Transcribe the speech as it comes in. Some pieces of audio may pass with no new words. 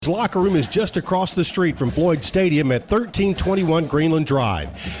Locker room is just across the street from Floyd Stadium at 1321 Greenland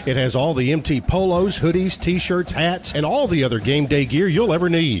Drive. It has all the MT polos, hoodies, t-shirts, hats, and all the other game day gear you'll ever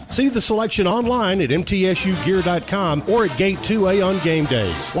need. See the selection online at mtsugear.com or at Gate 2A on game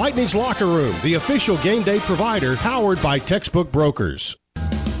days. Lightning's Locker Room, the official game day provider, powered by Textbook Brokers.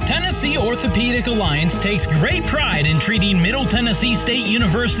 Tennessee Orthopedic Alliance takes great pride in treating Middle Tennessee State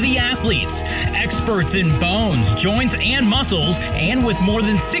University athletes. Experts in bones, joints, and muscles, and with more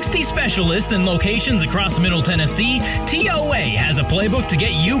than 60 specialists in locations across Middle Tennessee, TOA has a playbook to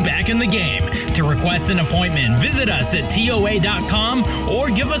get you back in the game. To request an appointment, visit us at TOA.com or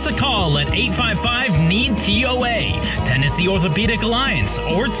give us a call at 855-NEED-TOA. Tennessee Orthopedic Alliance,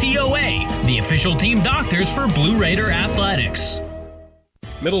 or TOA, the official team doctors for Blue Raider Athletics.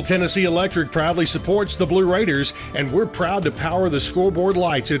 Middle Tennessee Electric proudly supports the Blue Raiders, and we're proud to power the scoreboard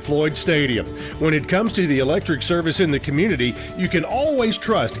lights at Floyd Stadium. When it comes to the electric service in the community, you can always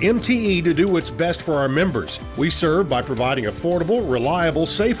trust MTE to do what's best for our members. We serve by providing affordable, reliable,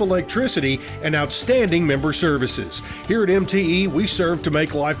 safe electricity and outstanding member services. Here at MTE, we serve to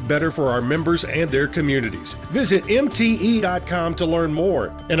make life better for our members and their communities. Visit MTE.com to learn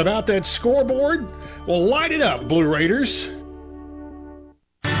more. And about that scoreboard, well, light it up, Blue Raiders.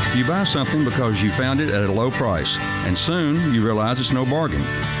 You buy something because you found it at a low price, and soon you realize it's no bargain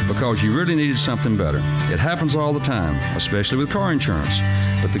because you really needed something better. It happens all the time, especially with car insurance.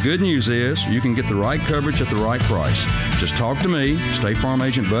 But the good news is you can get the right coverage at the right price. Just talk to me, State Farm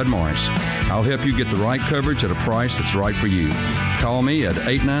Agent Bud Morris. I'll help you get the right coverage at a price that's right for you. Call me at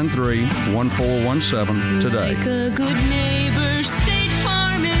 893-1417 today. Like a good neighbor, State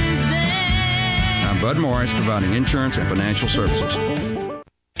Farm is there. I'm Bud Morris, providing insurance and financial services.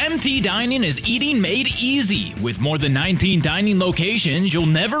 MT Dining is eating made easy. With more than 19 dining locations, you'll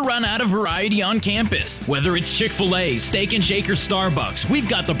never run out of variety on campus. Whether it's Chick-fil-A, Steak and Shake, or Starbucks, we've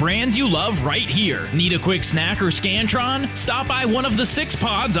got the brands you love right here. Need a quick snack or Scantron? Stop by one of the 6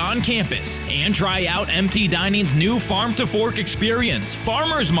 pods on campus and try out MT Dining's new Farm to Fork experience.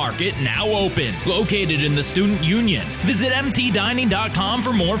 Farmers Market now open. Located in the Student Union. Visit mtdining.com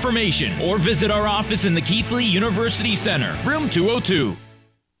for more information or visit our office in the Keithley University Center, room 202.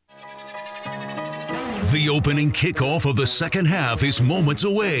 The opening kickoff of the second half is moments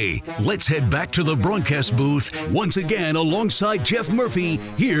away. Let's head back to the broadcast booth. Once again, alongside Jeff Murphy,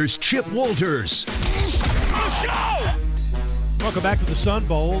 here's Chip Walters. Let's go! Welcome back to the Sun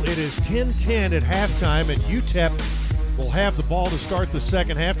Bowl. It is 10-10 at halftime, and UTEP will have the ball to start the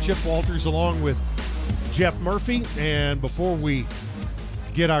second half. Chip Walters along with Jeff Murphy. And before we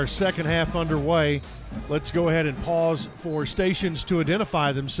get our second half underway, let's go ahead and pause for stations to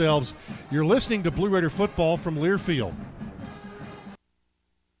identify themselves. You're listening to Blue Raider football from Learfield.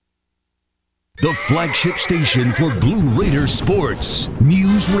 The flagship station for Blue Raider sports.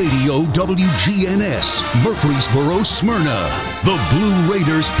 News Radio WGNS, Murfreesboro, Smyrna. The Blue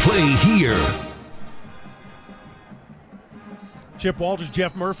Raiders play here. Chip Walters,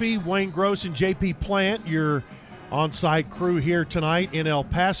 Jeff Murphy, Wayne Gross, and JP Plant, your on-site crew here tonight in El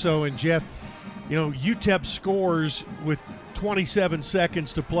Paso. And Jeff, you know, UTEP scores with 27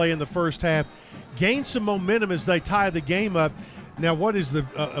 seconds to play in the first half, gain some momentum as they tie the game up. Now, what is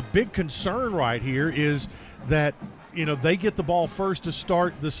a big concern right here is that, you know, they get the ball first to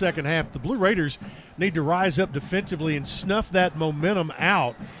start the second half. The Blue Raiders need to rise up defensively and snuff that momentum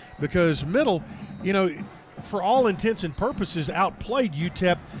out, because Middle, you know, for all intents and purposes, outplayed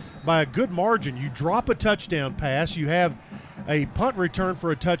UTEP by a good margin. You drop a touchdown pass, you have a punt return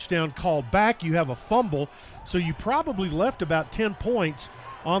for a touchdown called back, you have a fumble, so you probably left about 10 points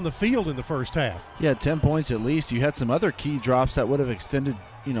on the field in the first half. Yeah, 10 points at least. You had some other key drops that would have extended,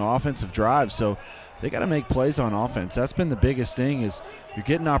 you know, offensive drives, so they got to make plays on offense. That's been the biggest thing, is you're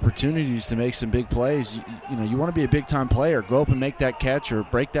getting opportunities to make some big plays. You know, you want to be a big-time player. Go up and make that catch or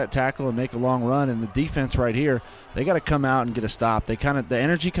break that tackle and make a long run. And the defense right here, they got to come out and get a stop. The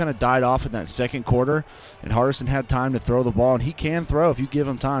energy kind of died off in that second quarter, and Hardison had time to throw the ball, and he can throw if you give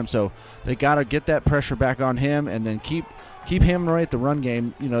him time. So they got to get that pressure back on him and then keep hammering away at the run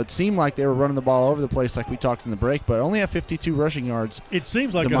game. You know, it seemed like they were running the ball over the place like we talked in the break, but only have 52 rushing yards. It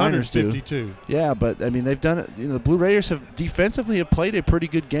seems like 152. Yeah, but, I mean, they've done it. You know, the Blue Raiders have defensively played a pretty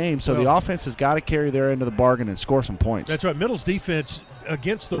good game, so the offense has got to carry their end of the bargain and score some points. That's right. Middle's defense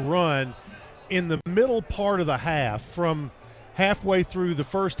against the run in the middle part of the half, from halfway through the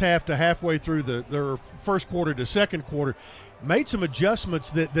first half to halfway through their first quarter to second quarter, made some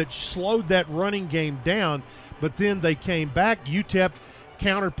adjustments that slowed that running game down. But then they came back. UTEP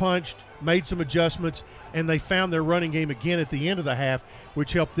counterpunched, made some adjustments, and they found their running game again at the end of the half,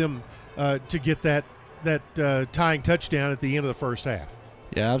 which helped them to get that tying touchdown at the end of the first half.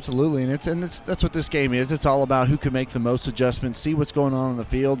 Yeah, absolutely, and that's what this game is. It's all about who can make the most adjustments, see what's going on the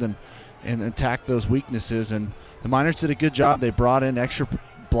field, and attack those weaknesses. And the Miners did a good job. They brought in extra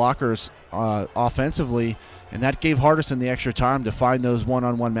blockers offensively, and that gave Hardison the extra time to find those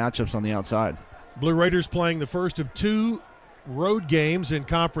one-on-one matchups on the outside. Blue Raiders playing the first of 2 road games in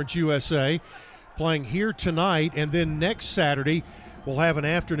Conference USA, playing here tonight, and then next Saturday we'll have an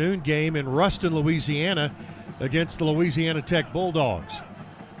afternoon game in Ruston, Louisiana, against the Louisiana Tech Bulldogs.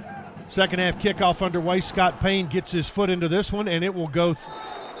 Second half kickoff underway. Scott Payne gets his foot into this one, and it will go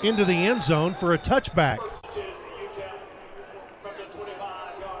into the end zone for a touchback.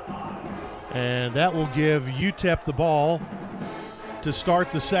 And that will give UTEP the ball to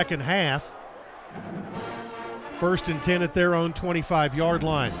start the second half. 1st and 10 at their own 25-yard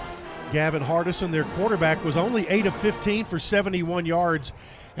line. Gavin Hardison, their quarterback, was only 8 of 15 for 71 yards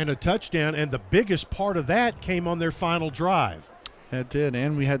and a touchdown, and the biggest part of that came on their final drive. It did,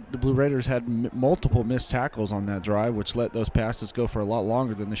 and the Blue Raiders had multiple missed tackles on that drive, which let those passes go for a lot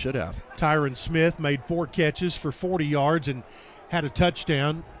longer than they should have. Tyron Smith made 4 catches for 40 yards and had a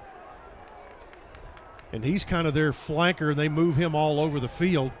touchdown. And he's kind of their flanker, and they move him all over the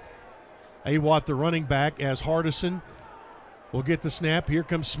field. Awatt, the running back, as Hardison will get the snap. Here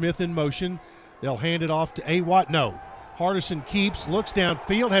comes Smith in motion. They'll hand it off to Awatt. No. Hardison keeps, looks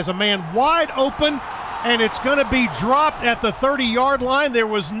downfield, has a man wide open, and it's going to be dropped at the 30-yard line. There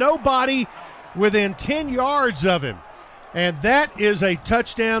was nobody within 10 yards of him. And that is a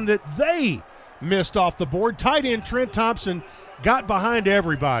touchdown that they missed off the board. Tight end Trent Thompson got behind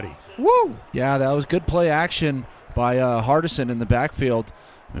everybody. Woo! Yeah, that was good play action by Hardison in the backfield.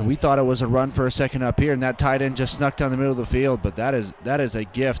 And we thought it was a run for a second up here, and that tight end just snuck down the middle of the field. But that is a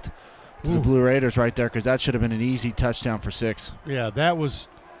gift to the Blue Raiders right there, because that should have been an easy touchdown for 6. Yeah, that was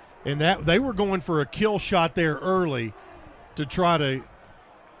 – and that they were going for a kill shot there early to try to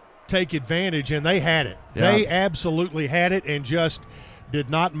take advantage, and they had it. Yeah. They absolutely had it and just did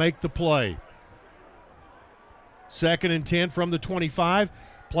not make the play. 2nd and 10 from the 25.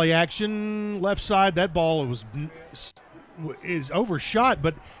 Play action, left side. That ball is overshot,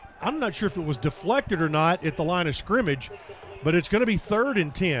 but I'm not sure if it was deflected or not at the line of scrimmage, but it's going to be 3rd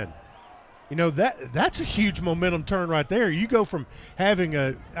and 10. You know, that's a huge momentum turn right there. You go from having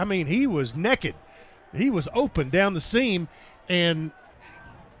he was naked. He was open down the seam and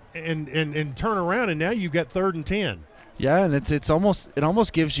turn around, and now you've got 3rd and 10. Yeah, and it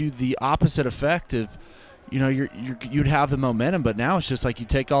almost gives you the opposite effect of, you know, you'd have the momentum, but now it's just like you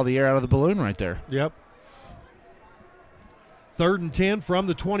take all the air out of the balloon right there. Yep. 3rd and 10 from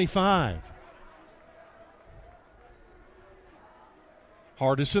the 25.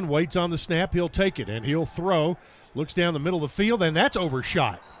 Hardison waits on the snap. He'll take it, and he'll throw. Looks down the middle of the field, and that's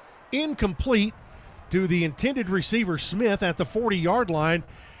overshot. Incomplete to the intended receiver, Smith, at the 40-yard line.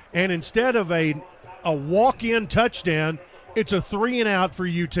 And instead of a walk-in touchdown, it's a 3-and-out for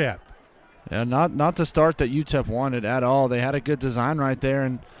UTEP. Yeah, not the start that UTEP wanted at all. They had a good design right there,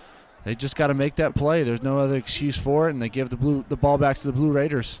 and they just got to make that play. There's no other excuse for it, and they give the ball back to the Blue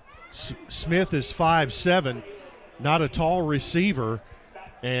Raiders. Smith is 5'7", not a tall receiver,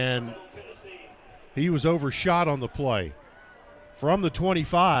 and he was overshot on the play. From the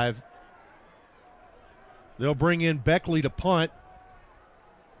 25, they'll bring in Beckley to punt,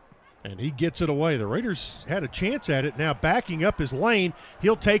 and he gets it away. The Raiders had a chance at it. Now backing up his lane.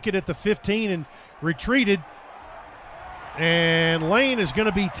 He'll take it at the 15 and retreated. And Lane is going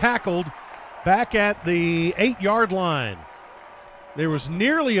to be tackled back at the 8-yard line. There was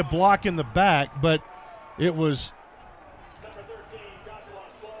nearly a block in the back, but it was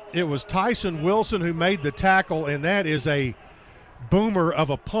Tyson Wilson who made the tackle, and that is a boomer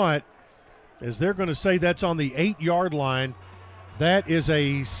of a punt, as they're going to say that's on the 8-yard line. That is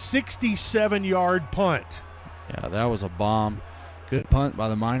a 67-yard punt. Yeah, that was a bomb. Good punt by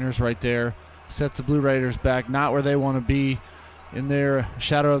the Miners right there. Sets the Blue Raiders back, not where they want to be, in their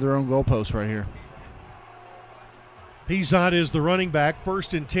shadow of their own goalpost right here. Pizot is the running back.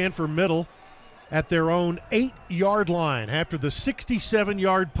 1st and 10 for Middle at their own 8-yard line after the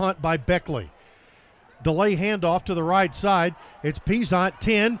 67-yard punt by Beckley. Delay handoff to the right side. It's Pizot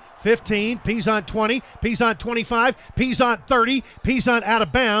 10, 15, Pizot 20, Pizot 25, Pizot 30, Pizot out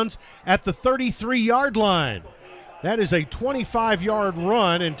of bounds at the 33-yard line. That is a 25-yard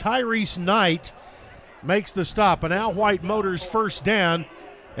run, and Tyrese Knight makes the stop. An Al White Motors first down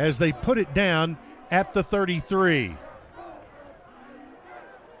as they put it down at the 33.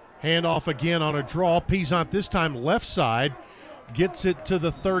 Handoff again on a draw. Pizot this time left side. Gets it to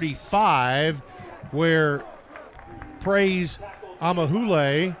the 35, where Praise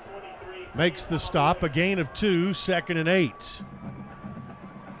Amahule makes the stop. A gain of 2, 2nd and 8.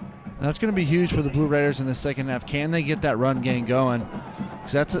 That's going to be huge for the Blue Raiders in the second half. Can they get that run game going?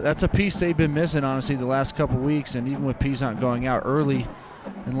 Because that's a piece they've been missing, honestly, the last couple weeks, and even with Peasant going out early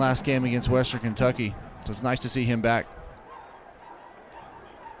in last game against Western Kentucky. So it's nice to see him back.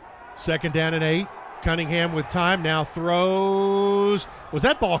 2nd down and 8. Cunningham with time now throws. Was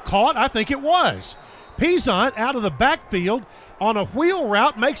that ball caught? I think it was. Peasant out of the backfield on a wheel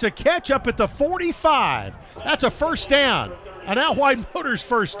route makes a catch up at the 45. That's a first down. An out-wide Motors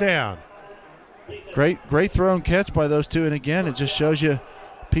first down. Great throw and catch by those two. And again, it just shows you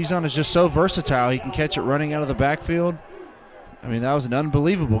Peasant is just so versatile. He can catch it running out of the backfield. I mean, that was an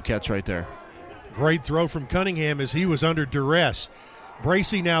unbelievable catch right there. Great throw from Cunningham as he was under duress.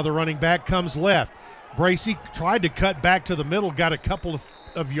 Bracey now, the running back, comes left. Bracey tried to cut back to the middle, got a couple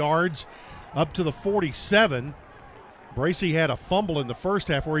of yards up to the 47. Bracey had a fumble in the first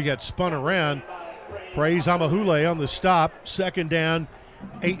half where he got spun around. Praise Amahule on the stop. 2nd down,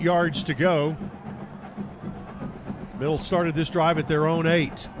 8 yards to go. Middle started this drive at their own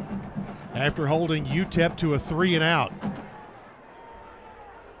 8 after holding UTEP to a 3-and-out.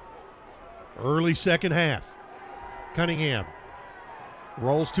 Early second half. Cunningham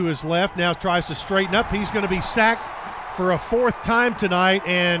rolls to his left, now tries to straighten up. He's going to be sacked for a 4th time tonight,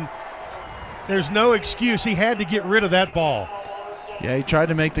 and there's no excuse. He had to get rid of that ball. Yeah, he tried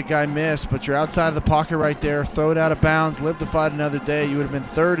to make the guy miss, but you're outside of the pocket right there. Throw it out of bounds, live to fight another day. You would have been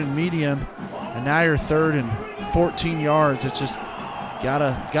 3rd and medium, and now you're 3rd and 14 yards. It's just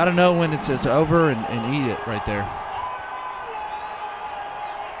gotta know when it's over and eat it right there.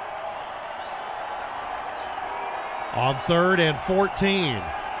 On 3rd and 14.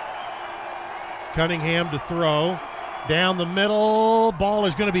 Cunningham to throw. Down the middle. Ball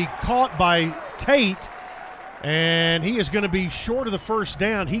is going to be caught by Tate, and he is going to be short of the first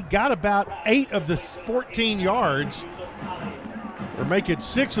down. He got about 8 of the 14 yards, or make it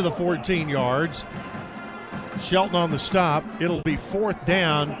 6 of the 14 yards. Shelton on the stop. It'll be 4th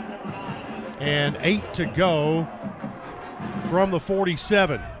down and 8 to go from the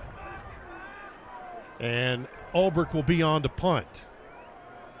 47. And Ulbrich will be on to punt.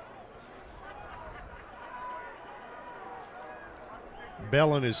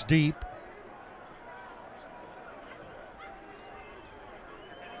 Bellin is deep.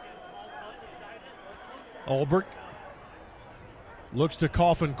 Ulbrich looks to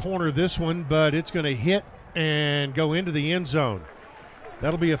coffin corner this one, but it's going to hit and go into the end zone.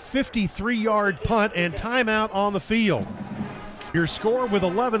 That'll be a 53-yard punt and timeout on the field. Your score with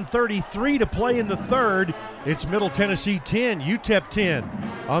 11:33 to play in the 3rd. It's Middle Tennessee 10, UTEP 10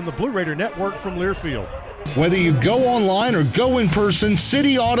 on the Blue Raider Network from Learfield. Whether you go online or go in person,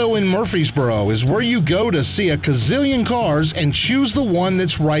 City Auto in Murfreesboro is where you go to see a gazillion cars and choose the one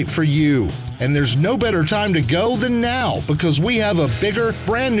that's right for you. And there's no better time to go than now because we have a bigger,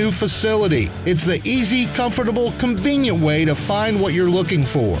 brand new facility. It's the easy, comfortable, convenient way to find what you're looking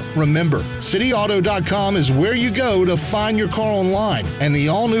for. Remember, cityauto.com is where you go to find your car online. And the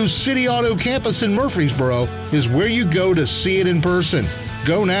all-new City Auto campus in Murfreesboro is where you go to see it in person.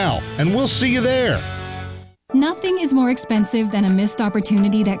 Go now, and we'll see you there. Nothing is more expensive than a missed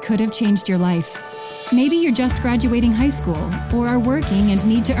opportunity that could have changed your life. Maybe you're just graduating high school, or are working and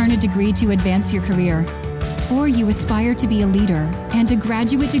need to earn a degree to advance your career. Or you aspire to be a leader, and a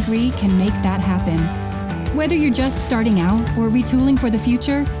graduate degree can make that happen. Whether you're just starting out or retooling for the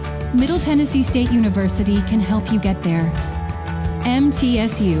future, Middle Tennessee State University can help you get there.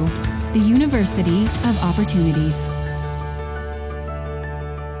 MTSU, the University of Opportunities.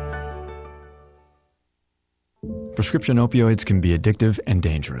 Prescription opioids can be addictive and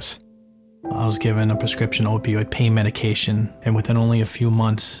dangerous. I was given a prescription opioid pain medication, and within only a few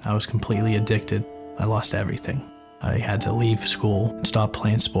months, I was completely addicted. I lost everything. I had to leave school and stop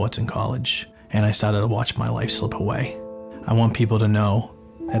playing sports in college, and I started to watch my life slip away. I want people to know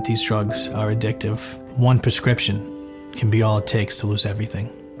that these drugs are addictive. One prescription can be all it takes to lose everything.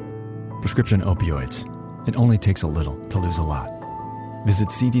 Prescription opioids. It only takes a little to lose a lot. Visit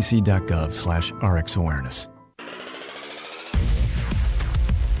cdc.gov/RxAwareness.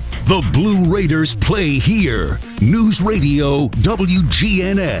 The Blue Raiders play here. News Radio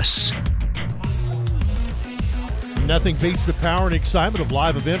WGNS. Nothing beats the power and excitement of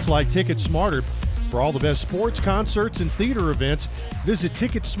live events like TicketSmarter. For all the best sports, concerts, and theater events, visit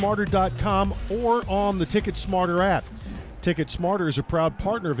TicketSmarter.com or on the TicketSmarter app. TicketSmarter is a proud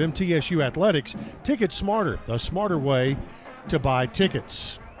partner of MTSU Athletics. TicketSmarter, a smarter way to buy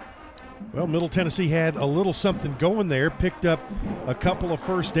tickets. Well, Middle Tennessee had a little something going there, picked up a couple of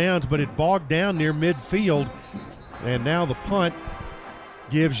first downs, but it bogged down near midfield. And now the punt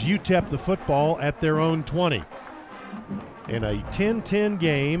gives UTEP the football at their own 20. In a 10-10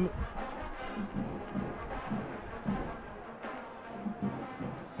 game,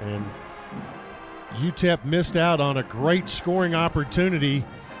 And UTEP missed out on a great scoring opportunity.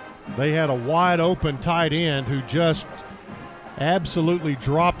 They had a wide open tight end who just absolutely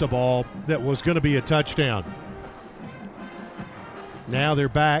dropped a ball that was going to be a touchdown. Now they're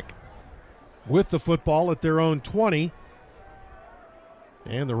back with the football at their own 20.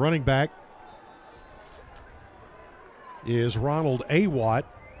 And the running back is Ronald Awatt,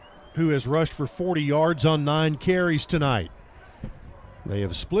 who has rushed for 40 yards on 9 carries tonight. They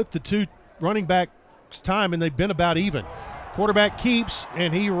have split the two running backs' time, and they've been about even. Quarterback keeps,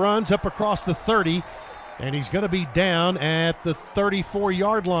 and he runs up across the 30, and he's going to be down at the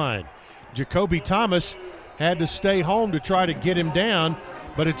 34-yard line. Jacoby Thomas had to stay home to try to get him down,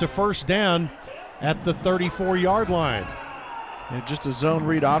 but it's a first down at the 34-yard line. Yeah, just a zone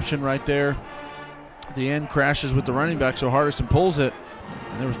read option right there. The end crashes with the running back, so Hardison pulls it,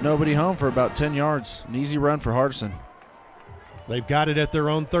 and there was nobody home for about 10 yards. An easy run for Hardison. They've got it at their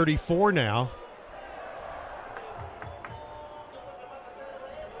own 34 now.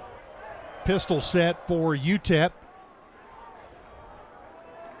 Pistol set for UTEP.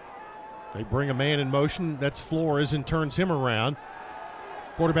 They bring a man in motion. That's Flores, and turns him around.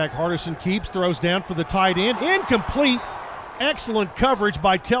 Quarterback Hardison keeps, throws down for the tight end. Incomplete. Excellent coverage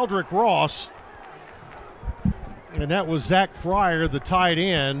by Teldrick Ross. And that was Zach Fryer, the tight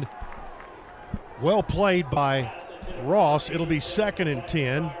end. Well played by Ross. It'll be 2nd and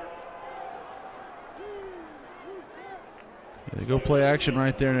 10. They go play action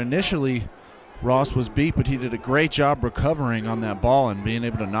right there, and initially Ross was beat, but he did a great job recovering on that ball and being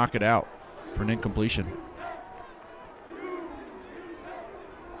able to knock it out for an incompletion.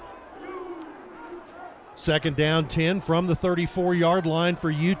 Second down 10 from the 34-yard line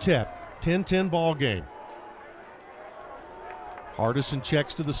for UTEP. 10-10 ball game. Hardison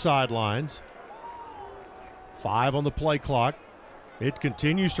checks to the sidelines. 5 on the play clock. It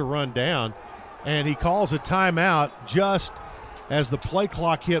continues to run down, and he calls a timeout just as the play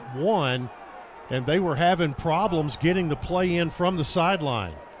clock hit 1, and they were having problems getting the play in from the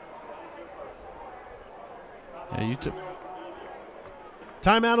sideline. Yeah, UTEP.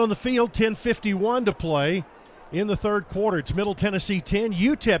 Timeout on the field, 10:51 to play in the third quarter. It's Middle Tennessee 10,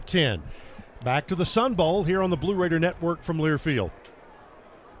 UTEP 10. Back to the Sun Bowl here on the Blue Raider Network from Learfield.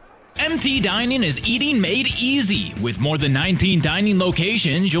 MT Dining is eating made easy. With more than 19 dining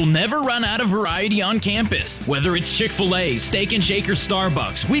locations, you'll never run out of variety on campus. Whether it's Chick-fil-A, Steak and Shake, or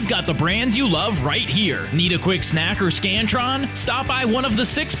Starbucks, we've got the brands you love right here. Need a quick snack or Scantron? Stop by one of the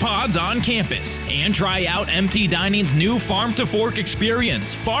 6 pods on campus and try out MT Dining's new Farm to Fork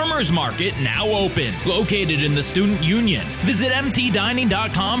experience. Farmers Market now open. Located in the Student Union. Visit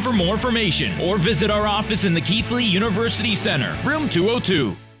mtdining.com for more information or visit our office in the Keithley University Center, room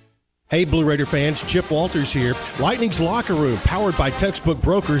 202. Hey, Blue Raider fans, Chip Walters here. Lightning's Locker Room, powered by Textbook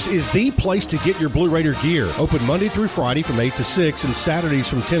Brokers, is the place to get your Blue Raider gear. Open Monday through Friday from 8 to 6 and Saturdays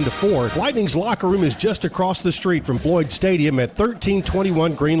from 10 to 4. Lightning's Locker Room is just across the street from Floyd Stadium at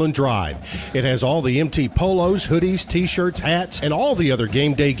 1321 Greenland Drive. It has all the MT polos, hoodies, t-shirts, hats, and all the other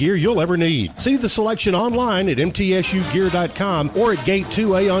game day gear you'll ever need. See the selection online at mtsugear.com or at Gate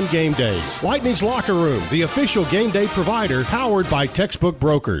 2A on game days. Lightning's Locker Room, the official game day provider, powered by Textbook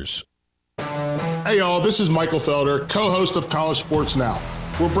Brokers. Hey y'all, this is Michael Felder, co-host of College Sports Now.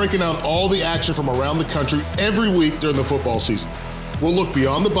 We're breaking down all the action from around the country every week during the football season. We'll look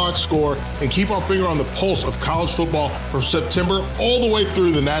beyond the box score and keep our finger on the pulse of college football from September all the way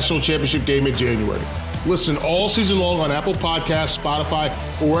through the national championship game in January. Listen all season long on Apple Podcasts, Spotify,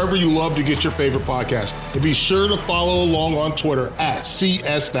 or wherever you love to get your favorite podcast. And be sure to follow along on Twitter at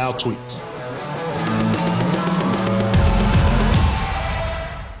CSNowTweets.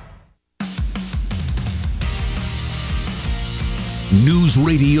 News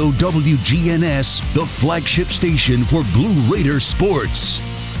Radio WGNS, the flagship station for Blue Raider sports.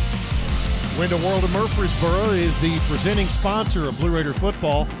 Window World of Murfreesboro is the presenting sponsor of Blue Raider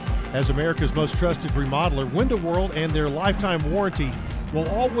football. As America's most trusted remodeler, Window World and their lifetime warranty will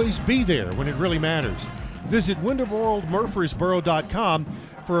always be there when it really matters. Visit windowworldmurfreesboro.com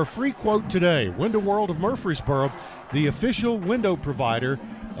for a free quote today. Window World of Murfreesboro, the official window provider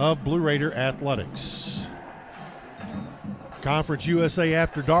of Blue Raider athletics. Conference USA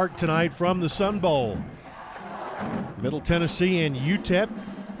After Dark tonight from the Sun Bowl. Middle Tennessee and UTEP.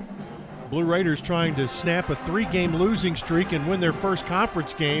 Blue Raiders trying to snap a 3-game losing streak and win their first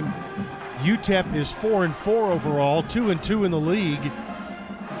conference game. UTEP is 4-4 overall, 2-2 in the league.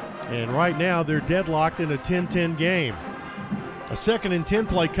 And right now they're deadlocked in a 10-10 game. A 2nd and 10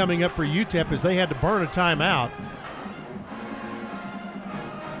 play coming up for UTEP as they had to burn a timeout.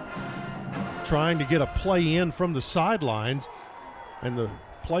 trying to get a play in from the sidelines, and the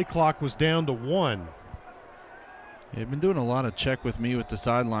play clock was down to 1. They've been doing a lot of check with me with the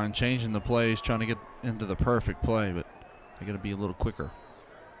sideline, changing the plays, trying to get into the perfect play, but they got to be a little quicker.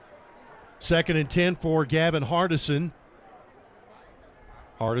 2nd and 10 for Gavin Hardison.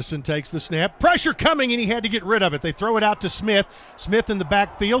 Hardison takes the snap. Pressure coming, and he had to get rid of it. They throw it out to Smith. Smith in the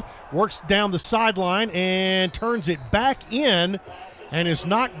backfield, works down the sideline and turns it back in and is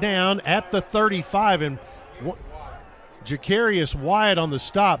knocked down at the 35. And Jacarius Wyatt on the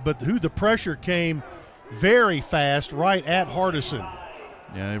stop, but the pressure came very fast right at Hardison.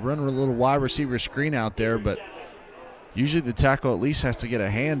 Yeah, they run a little wide receiver screen out there, but usually the tackle at least has to get a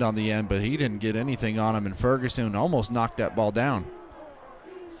hand on the end, but he didn't get anything on him, and Ferguson almost knocked that ball down.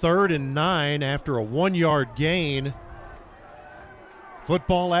 3rd and 9 after a 1-yard gain.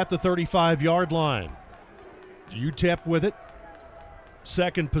 Football at the 35-yard line. UTEP with it.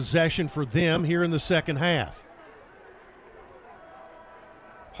 Second possession for them here in the second half.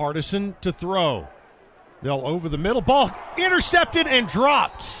 Hardison to throw. They'll over the middle. Ball intercepted and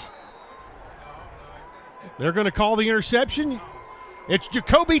dropped. They're going to call the interception. It's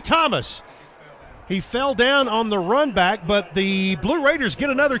Jacoby Thomas. He fell down on the run back, but the Blue Raiders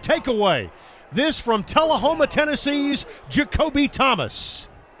get another takeaway. This from Tullahoma, Tennessee's Jacoby Thomas.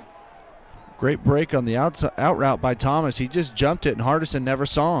 Great break on the out route by Thomas. He just jumped it, and Hardison never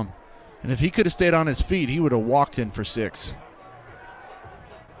saw him. And if he could have stayed on his feet, he would have walked in for 6.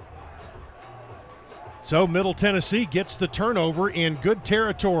 So Middle Tennessee gets the turnover in good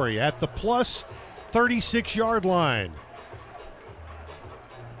territory at the plus 36-yard line.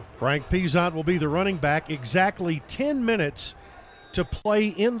 Frank Peasant will be the running back. Exactly 10 minutes to play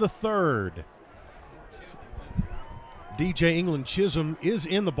in the third. DJ England Chisholm is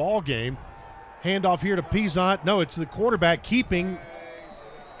in the ball game. Handoff here to Peasant. No, it's the quarterback keeping.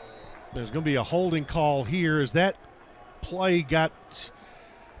 There's going to be a holding call here as that play got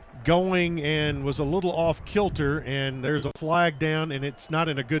going and was a little off kilter, and there's a flag down, and it's not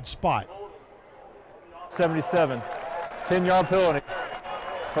in a good spot. 77, 10-yard penalty.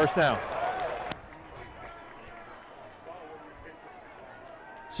 First down.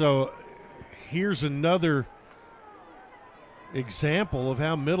 So here's another example of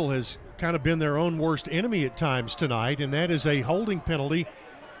how Middle has kind of been their own worst enemy at times tonight, and that is a holding penalty.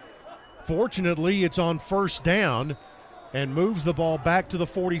 Fortunately, it's on first down and moves the ball back to the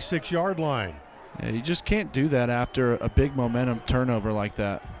 46-yard line. Yeah, you just can't do that after a big momentum turnover like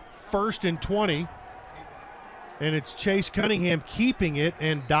that. 1st and 20. And it's Chase Cunningham keeping it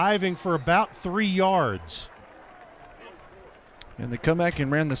and diving for about 3 yards. And they come back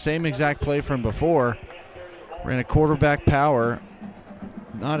and ran the same exact play from before. Ran a quarterback power.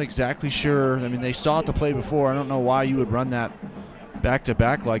 Not exactly sure. I mean, they saw it the play before. I don't know why you would run that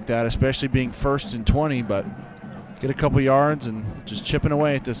back-to-back like that, especially being 1st and 20, but get a couple yards and just chipping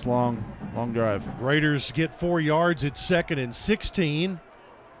away at this long drive. Raiders get 4 yards. It's 2nd and 16.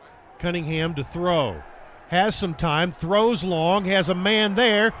 Cunningham to throw. Has some time, throws long, has a man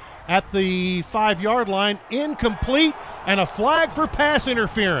there at the 5-yard line, incomplete, and a flag for pass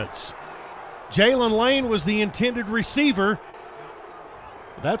interference. Jalen Lane was the intended receiver.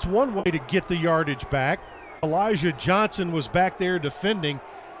 That's one way to get the yardage back. Elijah Johnson was back there defending.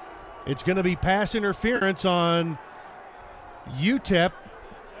 It's going to be pass interference on UTEP.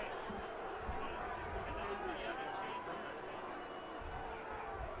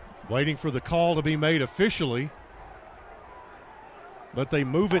 Waiting for the call to be made officially, but they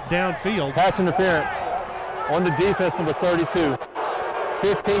move it downfield. Pass interference on the defense, number 32.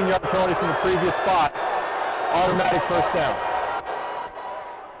 15-yard penalty from the previous spot. Automatic first down.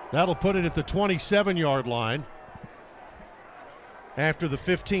 That'll put it at the 27-yard line after the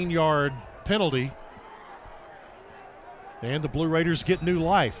 15-yard penalty. And the Blue Raiders get new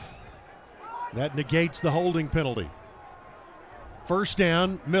life. That negates the holding penalty. First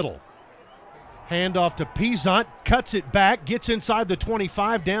down, Middle. Handoff to Peasant, cuts it back, gets inside the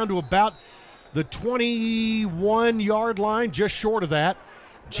 25, down to about the 21-yard line, just short of that.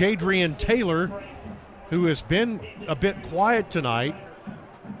 Jadrian Taylor, who has been a bit quiet tonight,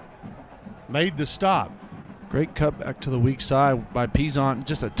 made the stop. Great cut back to the weak side by Peasant.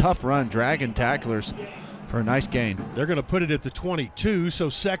 Just a tough run, dragging tacklers for a nice gain. They're going to put it at the 22, so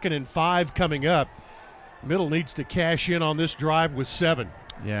 2nd and 5 coming up. Middle needs to cash in on this drive with 7.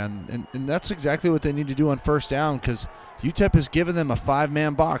 Yeah, and that's exactly what they need to do on first down, because UTEP has given them a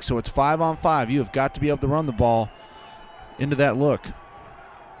 5-man box, so it's 5-on-5. You have got to be able to run the ball into that look.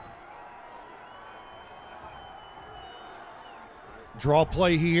 Draw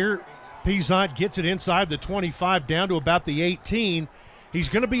play here. Peasant gets it inside the 25 down to about the 18. He's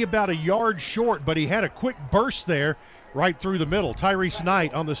going to be about a yard short, but he had a quick burst there right through the middle. Tyrese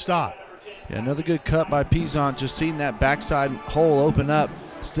Knight on the stop. Yeah, another good cut by Pizant, just seeing that backside hole open up,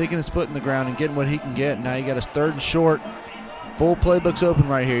 sticking his foot in the ground and getting what he can get. Now you got his 3rd and short. Full playbook's open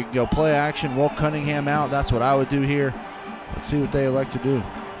right here. You can go play action, walk Cunningham out. That's what I would do here. Let's see what they elect to do.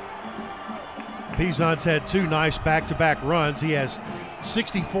 Pizant's had 2 nice back-to-back runs. He has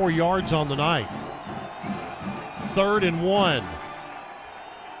 64 yards on the night. 3rd and 1.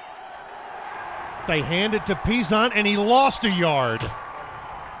 They hand it to Pizant, and he lost a yard.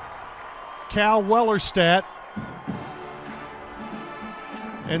 Cal Wellerstadt.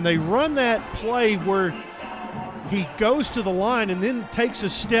 And they run that play where he goes to the line and then takes a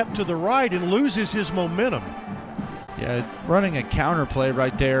step to the right and loses his momentum. Yeah, running a counter play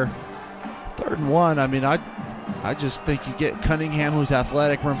right there. 3rd and 1. I mean, I just think you get Cunningham, who's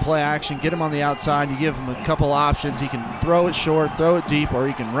athletic, run play action, get him on the outside, you give him a couple options. He can throw it short, throw it deep, or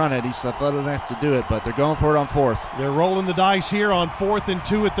he can run it. He's athletic enough to do it, but they're going for it on 4th. They're rolling the dice here on 4th and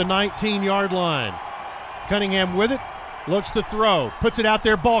 2 at the 19-yard line. Cunningham with it, looks to throw, puts it out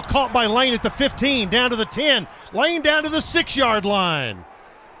there, ball caught by Lane at the 15, down to the 10, Lane down to the 6-yard line.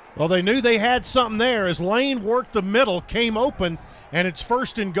 Well, they knew they had something there as Lane worked the middle, came open, and it's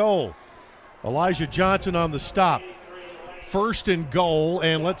 1st and goal. Elijah Johnson on the stop. 1st and goal,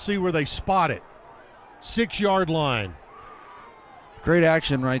 and let's see where they spot it. 6-yard line. Great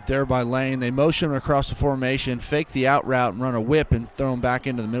action right there by Lane. They motion him across the formation, fake the out route, and run a whip and throw him back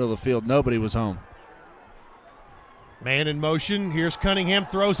into the middle of the field. Nobody was home. Man in motion. Here's Cunningham,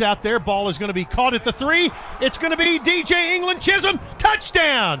 throws out there. Ball is going to be caught at the 3. It's going to be DJ England Chisholm.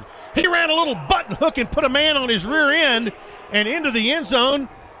 Touchdown! He ran a little button hook and put a man on his rear end and into the end zone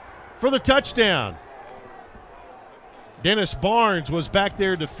for the touchdown. Dennis Barnes was back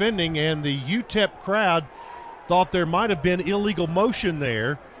there defending, and the UTEP crowd thought there might have been illegal motion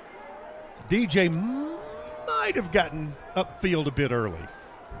there. DJ might have gotten upfield a bit early.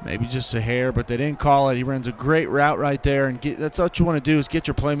 Maybe just a hair, but they didn't call it. He runs a great route right there, and that's what you want to do is get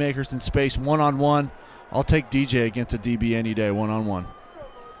your playmakers in space one-on-one. I'll take DJ against a DB any day, one-on-one.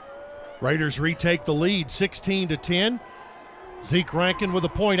 Raiders retake the lead, 16-10. Zeke Rankin with a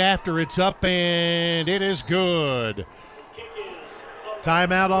point after it's up, and it is good.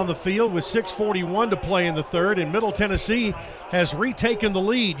 Timeout on the field with 6:41 to play in the 3rd, and Middle Tennessee has retaken the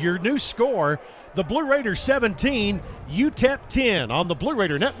lead. Your new score, the Blue Raiders 17, UTEP 10 on the Blue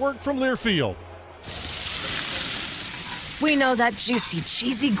Raider Network from Learfield. We know that juicy,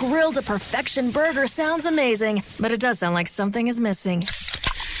 cheesy, grilled to perfection burger sounds amazing, but it does sound like something is missing.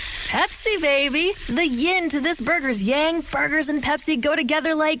 Pepsi, baby. The yin to this burger's yang. Burgers and Pepsi go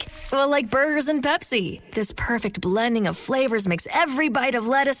together like burgers and Pepsi. This perfect blending of flavors makes every bite of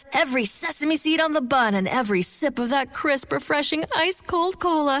lettuce, every sesame seed on the bun, and every sip of that crisp, refreshing, ice-cold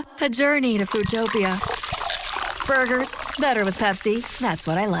cola a journey to Foodtopia. Burgers, better with Pepsi. That's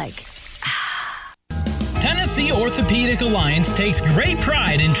what I like. Tennessee Orthopedic Alliance takes great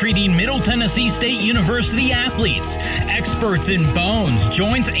pride in treating Middle Tennessee State University athletes. Experts in bones,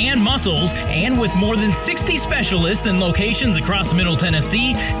 joints, and muscles, and with more than 60 specialists in locations across Middle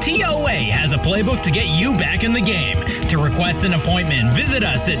Tennessee, TOA has a playbook to get you back in the game. To request an appointment, visit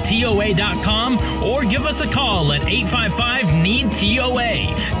us at TOA.com or give us a call at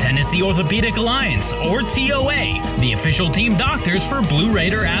 855-NEED-TOA. Tennessee Orthopedic Alliance, or TOA, the official team doctors for Blue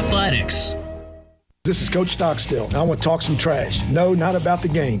Raider Athletics. This is Coach Stockstill. I want to talk some trash. No, not about the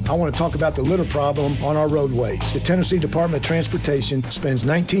game. I want to talk about the litter problem on our roadways. The Tennessee Department of Transportation spends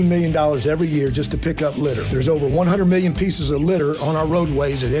 $19 million every year just to pick up litter. There's over 100 million pieces of litter on our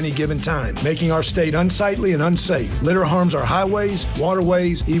roadways at any given time, making our state unsightly and unsafe. Litter harms our highways,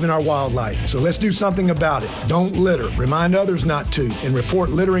 waterways, even our wildlife. So let's do something about it. Don't litter. Remind others not to, and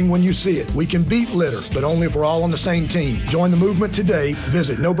report littering when you see it. We can beat litter, but only if we're all on the same team. Join the movement today.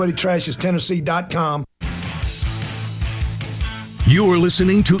 Visit NobodyTrashesTennessee.com. You're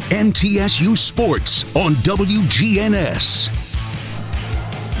listening to MTSU Sports on WGNS.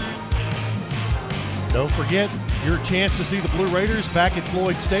 Don't forget, your chance to see the Blue Raiders back at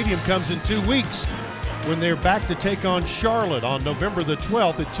Floyd Stadium comes in 2 weeks when they're back to take on Charlotte on November the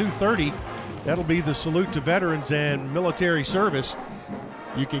 12th at 2:30. That'll be the salute to veterans and military service.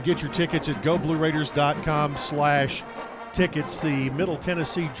 You can get your tickets at goblueraiders.com/tickets. The Middle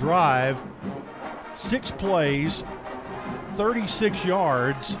Tennessee Drive, 6 plays, 36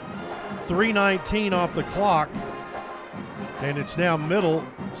 yards, 3:19 off the clock, and it's now Middle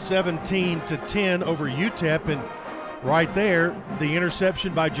 17-10 over UTEP. And right there, the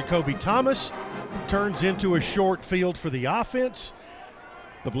interception by Jacoby Thomas turns into a short field for the offense.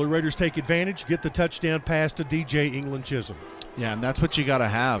 The Blue Raiders take advantage, get the touchdown pass to DJ England Chisholm. Yeah, and that's what you got to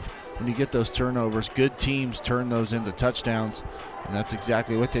have when you get those turnovers. Good teams turn those into touchdowns, and that's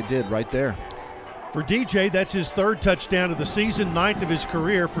exactly what they did right there. For DJ, that's his 3rd touchdown of the season, 9th of his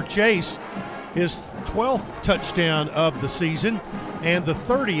career. For Chase, his 12th touchdown of the season and the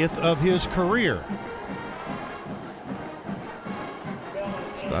 30th of his career.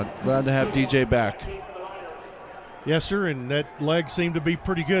 Glad to have DJ back. Yes, sir, and that leg seemed to be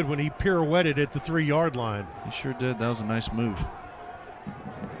pretty good when he pirouetted at the 3-yard line. He sure did. That was a nice move.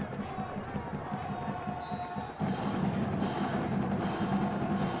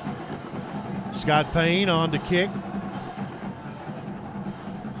 Scott Payne on to kick.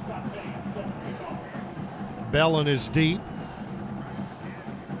 Bellin is deep.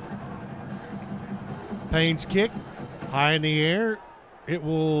 Payne's kick, high in the air. It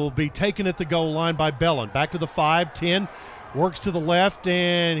will be taken at the goal line by Bellin. Back to the 5, 10, works to the left,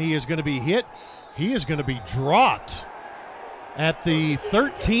 and he is going to be hit. He is going to be dropped at the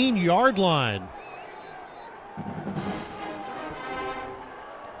 13-yard line.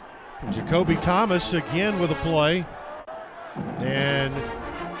 Jacoby Thomas again with a play. And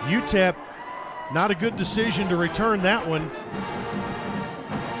UTEP, not a good decision to return that one.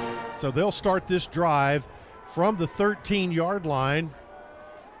 So they'll start this drive from the 13-yard line.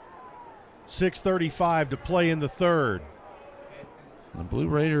 6:35 to play in the 3rd. The Blue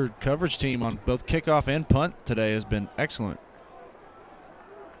Raider coverage team on both kickoff and punt today has been excellent.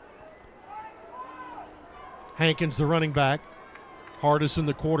 Hankins, the running back. Hardison,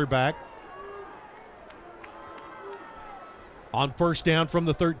 the quarterback. On first down from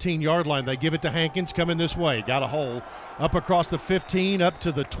the 13-yard line, they give it to Hankins, coming this way. Got a hole up across the 15, up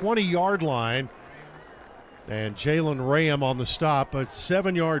to the 20-yard line. And Jalen Rayam on the stop, a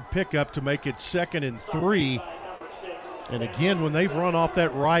 7-yard pickup to make it 2nd and 3. And again, when they've run off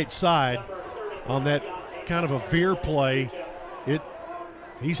that right side on that kind of a veer play,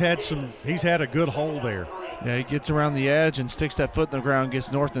 he's had a good hole there. Yeah, he gets around the edge and sticks that foot in the ground,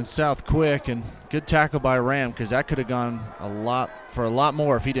 gets north and south quick, and good tackle by Ram, because that could have gone a lot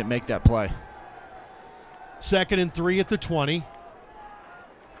more if he didn't make that play. 2nd and 3 at the 20.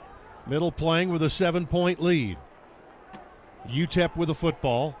 Middle playing with a 7-point lead. UTEP with the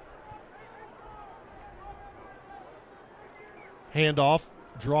football. Handoff,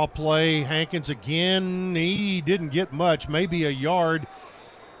 draw play, Hankins again. He didn't get much, maybe a yard.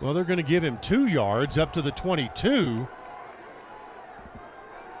 Well, they're going to give him 2 yards up to the 22.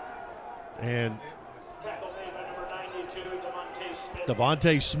 And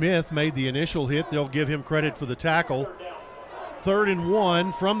Devontae Smith made the initial hit. They'll give him credit for the tackle. 3rd and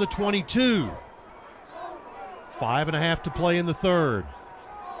 1 from the 22. 5.5 to play in the 3rd.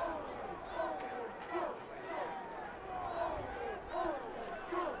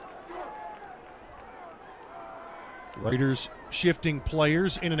 Raiders shifting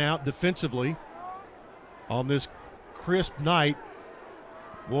players in and out defensively on this crisp night.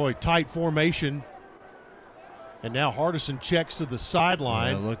 Boy, tight formation. And now Hardison checks to the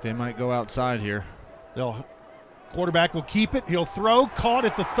sideline. Yeah, look, they might go outside here. Quarterback will keep it. He'll throw, caught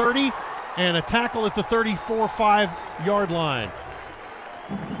at the 30, and a tackle at the 34-5-yard line.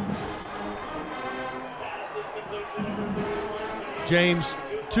 James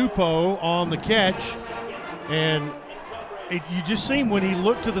Tupou on the catch, and you just seen when he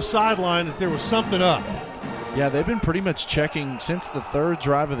looked to the sideline that there was something up. Yeah, they've been pretty much checking since the 3rd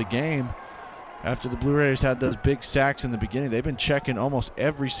drive of the game. After the Blue Raiders had those big sacks in the beginning, they've been checking almost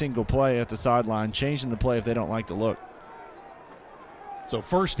every single play at the sideline, changing the play if they don't like the look. So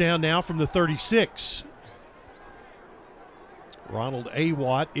first down now from the 36. Ronald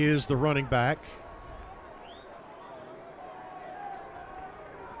Awatt is the running back.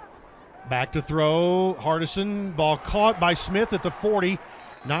 Back to throw, Hardison, ball caught by Smith at the 40,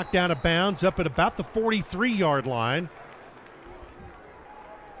 knocked down of bounds up at about the 43-yard line.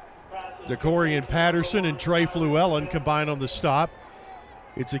 DeCorian Patterson and Trey Fluellen combined on the stop.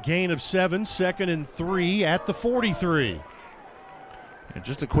 It's a gain of 7, 2nd and 3 at the 43. And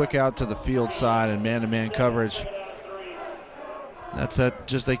just a quick out to the field side and man-to-man coverage. That's that.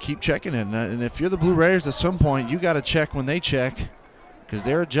 Just they keep checking it. And if you're the Blue Raiders, at some point you got to check when they check, because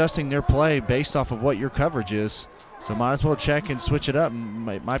they're adjusting their play based off of what your coverage is. So might as well check and switch it up, and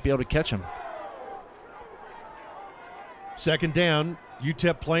might be able to catch them. 2nd down.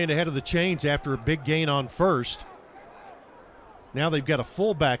 UTEP playing ahead of the chains after a big gain on first. Now they've got a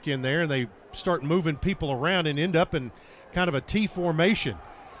fullback in there, and they start moving people around and end up in kind of a T formation.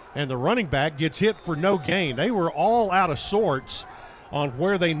 And the running back gets hit for no gain. They were all out of sorts on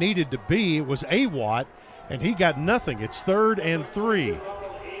where they needed to be. It was Awatt, and he got nothing. It's 3rd and 3.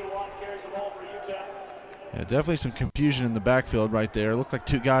 Yeah, definitely some confusion in the backfield right there. Looked like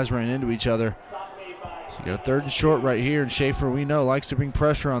two guys ran into each other. So you got a 3rd and short right here, and Schaefer, we know, likes to bring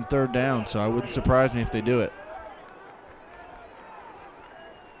pressure on 3rd down, so I wouldn't surprise me if they do it.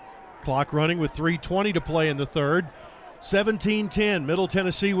 Clock running with 3:20 to play in the 3rd. 17-10, Middle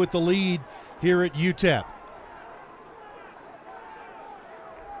Tennessee with the lead here at UTEP.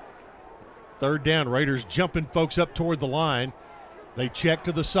 3rd down, Raiders jumping folks up toward the line. They check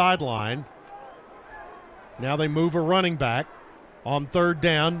to the sideline. Now they move a running back. On 3rd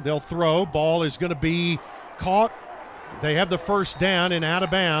down, they'll throw. Ball is going to be caught. They have the 1st down and out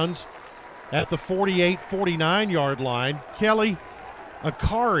of bounds at the 48-49 yard line. Kelly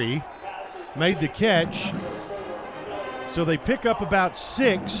Akari made the catch. So they pick up about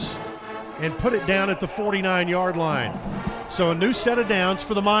 6 and put it down at the 49 yard line. So a new set of downs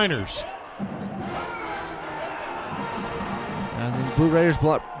for the Miners. And then the Blue Raiders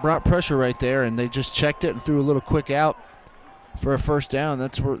brought pressure right there, and they just checked it and threw a little quick out for a 1st down.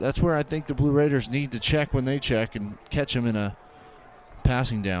 That's where I think the Blue Raiders need to check when they check and catch them in a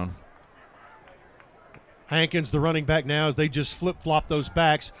passing down. Hankins, the running back now, as they just flip-flop those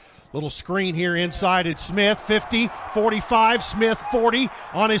backs. Little screen here inside. It's Smith, 50, 45, Smith 40,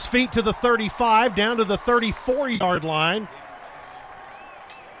 on his feet to the 35, down to the 34 yard line.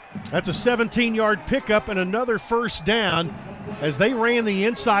 That's a 17-yard pickup and another 1st down as they ran the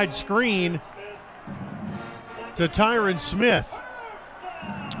inside screen to Tyron Smith.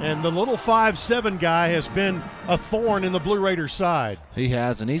 And the little 5'7" guy has been a thorn in the Blue Raiders side. He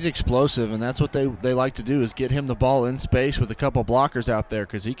has, and he's explosive, and that's what they like to do is get him the ball in space with a couple blockers out there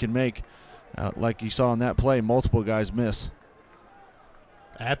because he can make, like you saw in that play, multiple guys miss.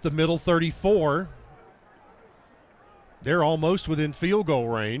 At the middle 34. They're almost within field goal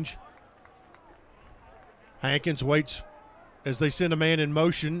range. Hankins waits as they send a man in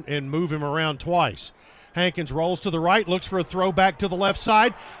motion and move him around twice. Hankins rolls to the right, looks for a throw back to the left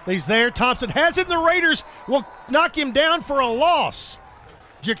side. He's there. Thompson has it, and the Raiders will knock him down for a loss.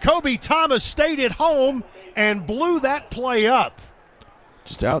 Jacoby Thomas stayed at home and blew that play up.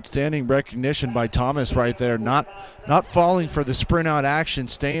 Just outstanding recognition by Thomas right there. Not falling for the sprint out action,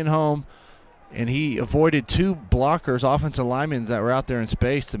 staying home. And he avoided 2 blockers, offensive linemen that were out there in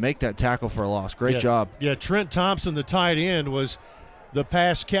space to make that tackle for a loss. Great job. Yeah, Trent Thompson, the tight end, was the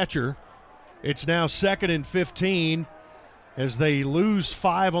pass catcher. It's now 2nd and 15 as they lose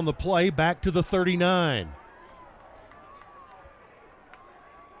 5 on the play, back to the 39.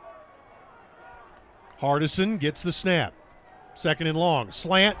 Hardison gets the snap. 2nd and long.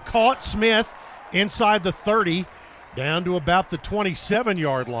 Slant caught. Smith inside the 30, down to about the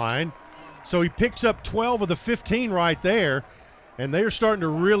 27-yard line. So he picks up 12 of the 15 right there, and they're starting to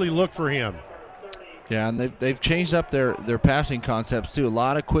really look for him. Yeah, and they've changed up their passing concepts too. A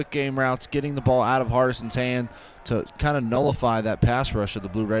lot of quick game routes, getting the ball out of Hardison's hand to kind of nullify that pass rush of the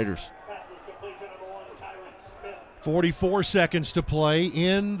Blue Raiders. 44 seconds to play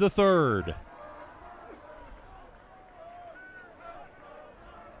in the 3rd.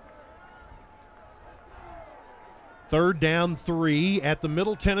 Third down 3 at the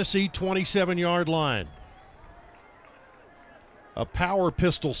Middle Tennessee 27-yard line. A power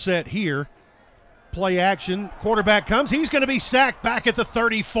pistol set here. Play action. Quarterback comes. He's going to be sacked back at the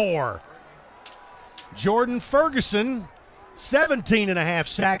 34. Jordan Ferguson, 17.5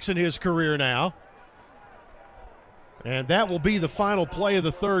 sacks in his career now. And that will be the final play of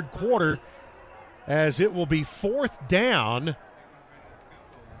the 3rd quarter, as it will be 4th down.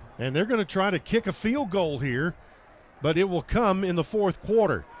 And they're going to try to kick a field goal here, but it will come in the 4th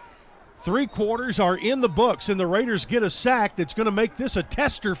quarter. 3 quarters are in the books, and the Raiders get a sack that's going to make this a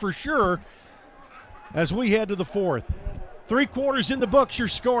tester for sure as we head to the 4th. 3 quarters in the books, your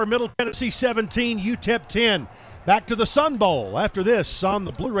score, Middle Tennessee 17, UTEP 10. Back to the Sun Bowl after this on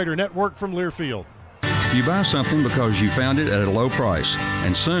the Blue Raider Network from Learfield. You buy something because you found it at a low price,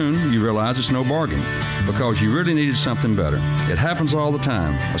 and soon you realize it's no bargain because you really needed something better. It happens all the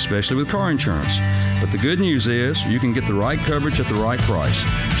time, especially with car insurance. But the good news is you can get the right coverage at the right price.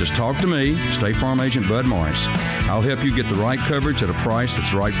 Just talk to me, State Farm Agent Bud Morris. I'll help you get the right coverage at a price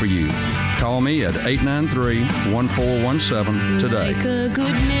that's right for you. Call me at 893-1417 today. Like a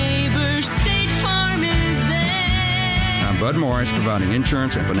good neighbor, State Farm is there. I'm Bud Morris, providing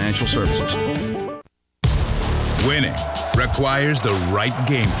insurance and financial services. Winning requires the right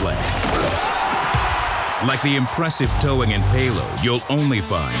game plan. Like the impressive towing and payload you'll only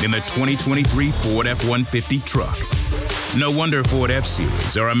find in the 2023 Ford F-150 truck. No wonder Ford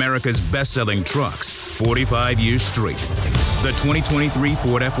F-Series are America's best-selling trucks 45 years straight. The 2023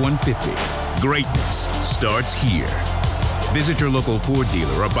 Ford F-150. Greatness starts here. Visit your local Ford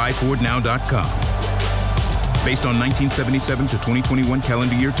dealer or buyfordnow.com. based on 1977 to 2021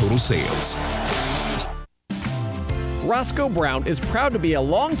 calendar year total sales. Roscoe Brown is proud to be a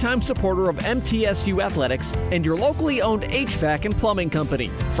longtime supporter of MTSU Athletics and your locally owned HVAC and plumbing company.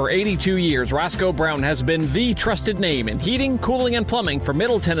 For 82 years, Roscoe Brown has been the trusted name in heating, cooling, and plumbing for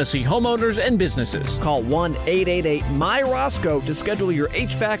Middle Tennessee homeowners and businesses. Call 1-888-MY-ROSCOE to schedule your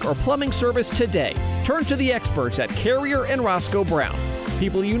HVAC or plumbing service today. Turn to the experts at Carrier and Roscoe Brown.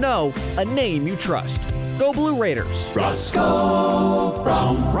 People you know, a name you trust. Go Blue Raiders. Roscoe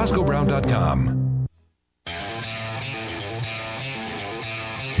Brown. RoscoeBrown.com.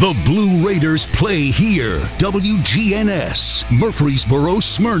 The Blue Raiders play here. WGNS, Murfreesboro,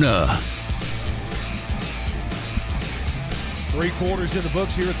 Smyrna. 3 quarters in the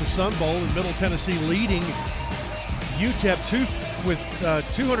books here at the Sun Bowl, and Middle Tennessee leading UTEP with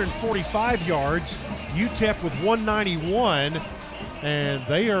 245 yards, UTEP with 191, and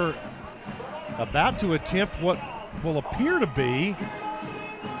they are about to attempt what will appear to be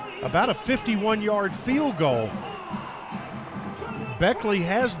about a 51-yard field goal. Beckley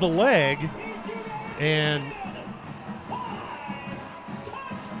has the leg, and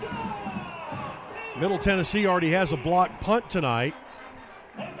Middle Tennessee already has a blocked punt tonight,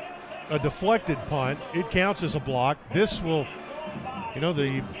 a deflected punt. It counts as a block. This will,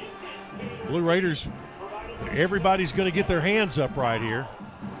 the Blue Raiders, everybody's going to get their hands up right here.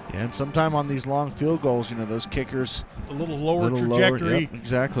 Yeah, and sometime on these long field goals, those kickers. A little lower trajectory. Yep,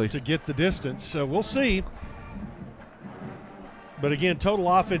 exactly. To get the distance. So we'll see. But again, total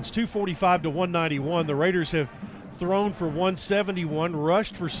offense 245 to 191. The Raiders have thrown for 171,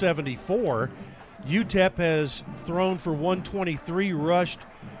 rushed for 74. UTEP has thrown for 123, rushed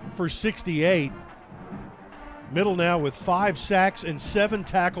for 68. Middle now with 5 sacks and 7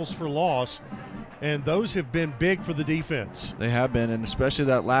 tackles for loss, and those have been big for the defense. They have been, and especially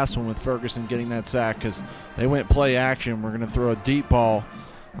that last one with Ferguson getting that sack, because they went play action. We're going to throw a deep ball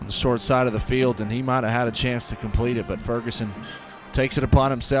on the short side of the field, and he might have had a chance to complete it, but Ferguson takes it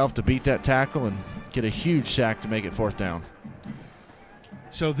upon himself to beat that tackle and get a huge sack to make it 4th down.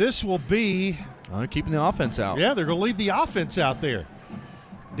 So this will be... they're keeping the offense out. Yeah, they're going to leave the offense out there.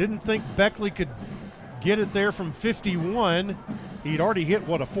 Didn't think Beckley could get it there from 51. He'd already hit, a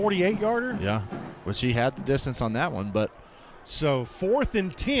 48-yarder? Yeah, which he had the distance on that one, but... So 4th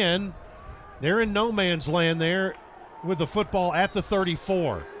and 10. They're in no man's land there with the football at the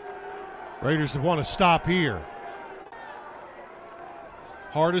 34. Raiders want to stop here.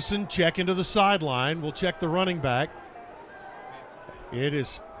 Hardison check into the sideline. We'll check the running back. It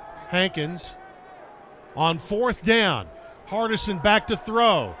is Hankins on 4th down. Hardison back to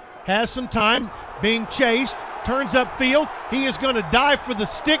throw. Has some time, being chased, turns upfield. He is going to dive for the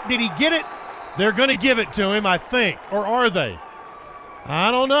stick. Did he get it? They're going to give it to him, I think. Or are they?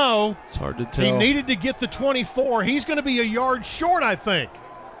 I don't know. It's hard to tell. He needed to get the 24. He's going to be a yard short, I think.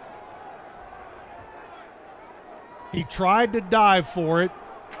 He tried to dive for it.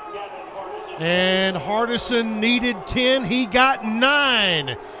 And Hardison needed 10. He got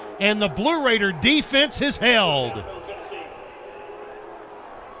 9. And the Blue Raider defense has held.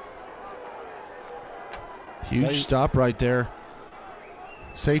 Huge stop right there.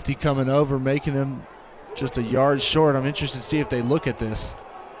 Safety coming over, making him just a yard short. I'm interested to see if they look at this.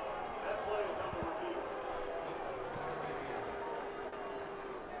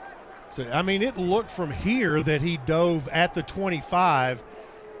 So, it looked from here that he dove at the 25,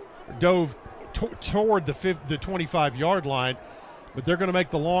 dove toward the 25-yard line, but they're going to make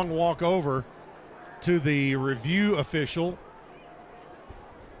the long walk over to the review official.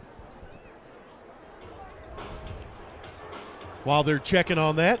 While they're checking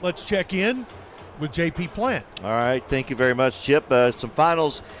on that, let's check in with J.P. Plant. All right, thank you very much, Chip. Some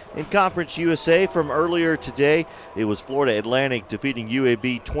finals in Conference USA from earlier today. It was Florida Atlantic defeating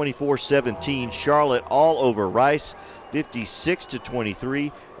UAB 24-17. Charlotte all over Rice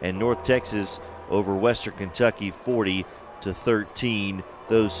 56-23, and North Texas over Western Kentucky 40-13.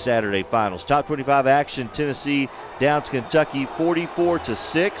 Those Saturday finals. Top 25 action: Tennessee downs Kentucky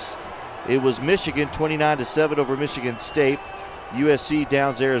 44-6. It was Michigan 29-7 over Michigan State. USC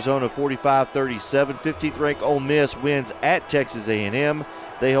downs Arizona 45-37. 15th ranked Ole Miss wins at Texas A&M.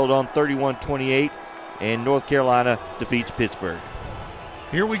 They hold on 31-28, and North Carolina defeats Pittsburgh.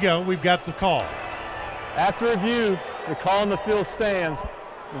 Here we go. We've got the call. After review, the call in the field stands.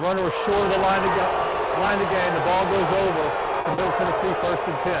 The runner was short of the line to gain. The ball goes over to Middle Tennessee, 1st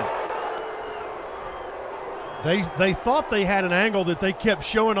and 10. They thought they had an angle that they kept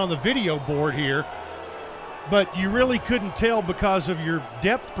showing on the video board here, but you really couldn't tell because of your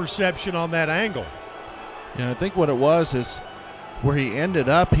depth perception on that angle. Yeah, I think what it was is Where he ended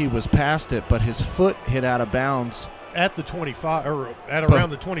up, he was past it, but his foot hit out of bounds. At the 25, or at around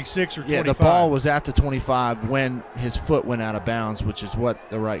the 26 or 25. Yeah, the ball was at the 25 when his foot went out of bounds, which is what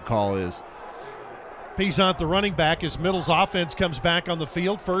the right call is. Peasant, the running back, as Middle's offense comes back on the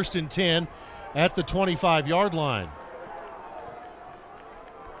field, 1st and 10 at the 25-yard line.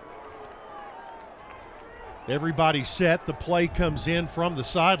 Everybody set. The play comes in from the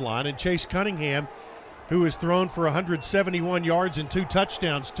sideline, and Chase Cunningham, who has thrown for 171 yards and 2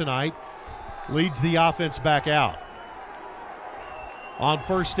 touchdowns tonight, leads the offense back out. On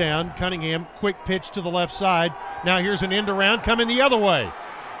 1st down, Cunningham, quick pitch to the left side. Now here's an end around coming the other way.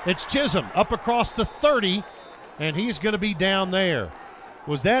 It's Chisholm up across the 30, and he's going to be down there.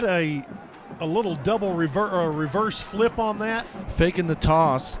 Was that a little double reverse flip on that? Faking the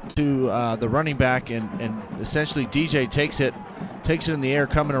toss to the running back, and essentially DJ takes it in the air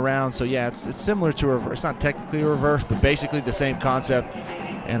coming around. So, yeah, it's similar to a reverse. It's not technically a reverse, but basically the same concept.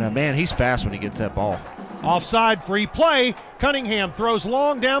 And, man, he's fast when he gets that ball. Offside, free play. Cunningham throws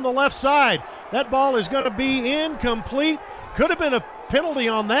long down the left side. That ball is going to be incomplete. Could have been a penalty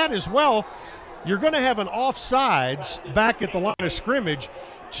on that as well. You're going to have an offsides back at the line of scrimmage.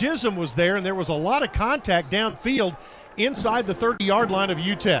 Chisholm was there, and there was a lot of contact downfield inside the 30-yard line of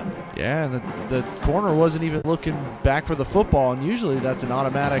UTEP. Yeah, and the corner wasn't even looking back for the football, and usually that's an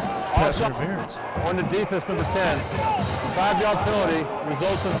automatic pass interference. On the defense, number 10, 5-yard penalty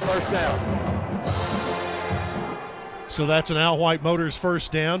results in 1st down. So that's an Al White Motors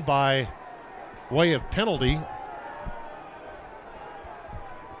 1st down by way of penalty.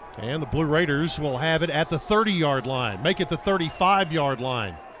 And the Blue Raiders will have it at the 30-yard line, make it the 35-yard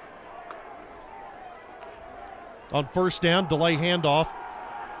line. On 1st down, delay handoff.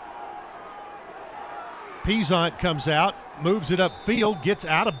 Peasant comes out, moves it upfield, gets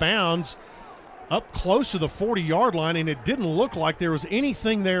out of bounds, up close to the 40-yard line, and it didn't look like there was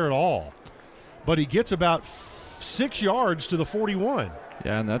anything there at all. But he gets about 6 yards to the 41.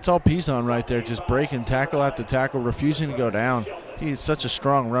 Yeah, and that's all Peasant right there, just breaking tackle after tackle, refusing to go down. He's such a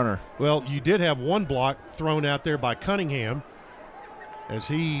strong runner. Well, you did have one block thrown out there by Cunningham as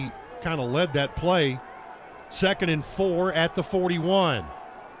he kind of led that play. 2nd and 4 at the 41.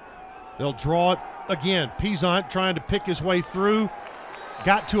 They'll draw it again. Peasant trying to pick his way through.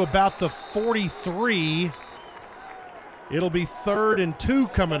 Got to about the 43. It'll be 3rd and 2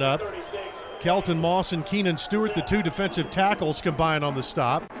 coming up. Kelton Moss and Keenan Stewart, the 2 defensive tackles, combine on the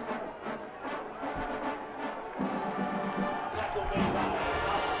stop.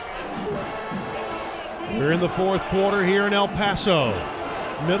 We're in the 4th quarter here in El Paso.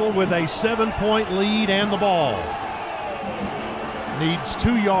 Middle with a 7-point lead and the ball. Needs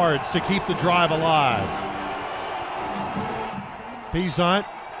 2 yards to keep the drive alive. Peasant,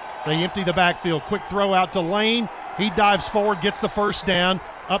 they empty the backfield. Quick throw out to Lane. He dives forward, gets the 1st down,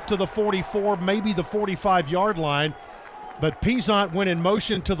 up to the 44, maybe the 45-yard line. But Peasant went in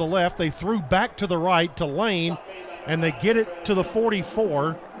motion to the left. They threw back to the right to Lane, and they get it to the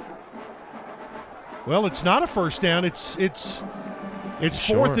 44. Well, it's not a 1st down. It's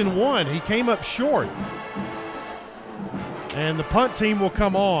 4th and 1. He came up short. And the punt team will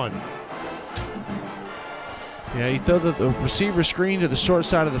come on. Yeah, you throw the receiver screen to the short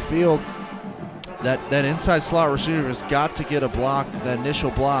side of the field. That inside slot receiver has got to get a block, that initial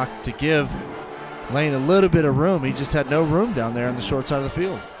block, to give Lane a little bit of room. He just had no room down there on the short side of the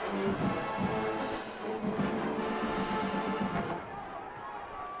field.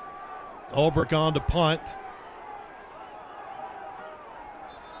 Ulbrich on to punt.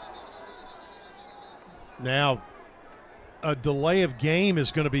 Now, a delay of game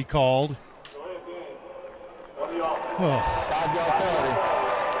is going to be called. Oh. 5-yard penalty.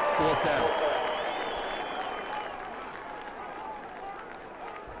 4th down.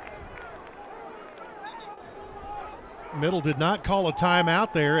 Middle did not call a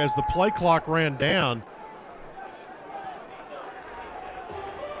timeout there as the play clock ran down.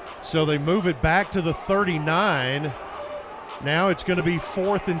 So they move it back to the 39. Now it's going to be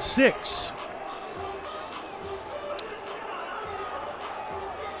 4th and 6.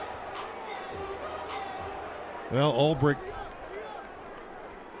 Well, Ulbrich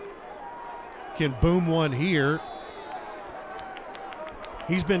can boom one here.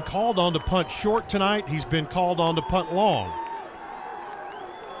 He's been called on to punt short tonight. He's been called on to punt long.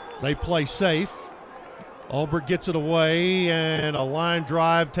 They play safe. Ulbrich gets it away, and a line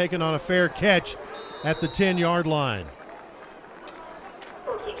drive taken on a fair catch at the 10-yard line.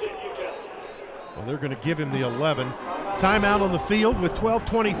 Well, they're going to give him the 11. Timeout on the field with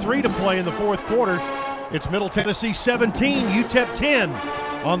 12:23 to play in the 4th quarter. It's Middle Tennessee 17, UTEP 10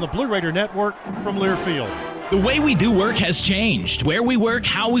 on the Blue Raider Network from Learfield. The way we do work has changed. Where we work,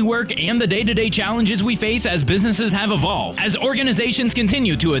 how we work, and the day-to-day challenges we face as businesses have evolved. As organizations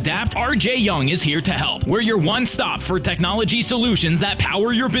continue to adapt, RJ Young is here to help. We're your one-stop for technology solutions that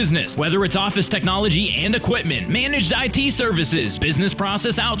power your business. Whether it's office technology and equipment, managed IT services, business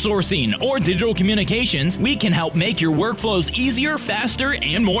process outsourcing, or digital communications, we can help make your workflows easier, faster,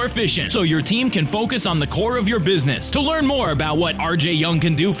 and more efficient so your team can focus on the core of your business. To learn more about what RJ Young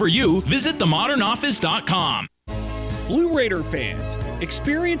can do for you, visit themodernoffice.com. Blue Raider fans,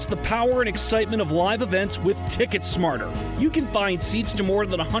 experience the power and excitement of live events with TicketSmarter. You can find seats to more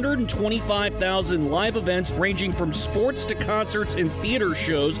than 125,000 live events ranging from sports to concerts and theater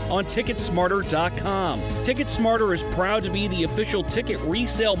shows on TicketSmarter.com. TicketSmarter is proud to be the official ticket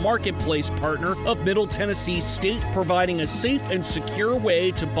resale marketplace partner of Middle Tennessee State, providing a safe and secure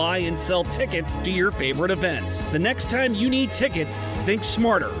way to buy and sell tickets to your favorite events. The next time you need tickets, think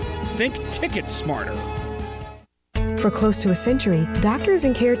smarter. Think TicketSmarter. For close to a century, doctors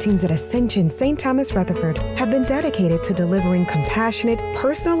and care teams at Ascension St. Thomas Rutherford have been dedicated to delivering compassionate,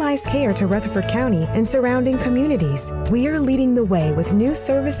 personalized care to Rutherford County and surrounding communities. We are leading the way with new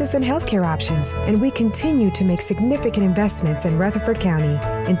services and healthcare options, and we continue to make significant investments in Rutherford County.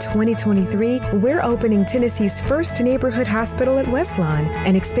 In 2023, we're opening Tennessee's first neighborhood hospital at West Lawn,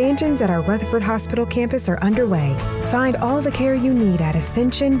 and expansions at our Rutherford Hospital campus are underway. Find all the care you need at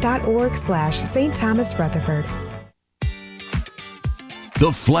ascension.org/St. Thomas Rutherford.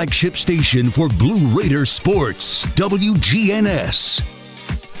 The flagship station for Blue Raider sports, WGNS.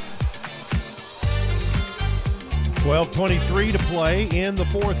 12:23 to play in the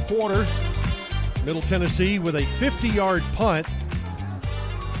fourth quarter. Middle Tennessee with a 50-yard punt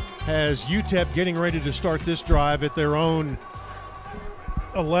has UTEP getting ready to start this drive at their own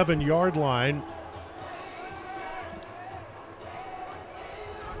 11-yard line.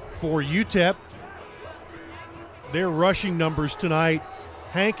 For UTEP, their rushing numbers tonight,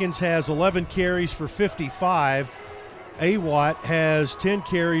 Hankins has 11 carries for 55. Awatt has 10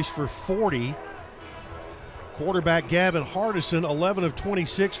 carries for 40. Quarterback Gavin Hardison, 11 of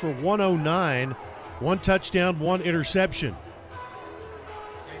 26 for 109. One touchdown, one interception.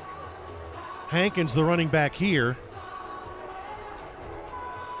 Hankins, the running back here.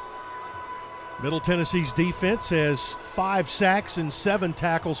 Middle Tennessee's defense has 5 sacks and 7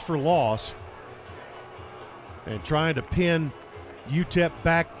 tackles for loss. And trying to pin UTEP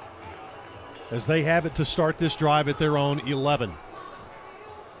back as they have it to start this drive at their own 11.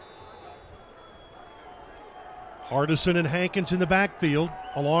 Hardison and Hankins in the backfield,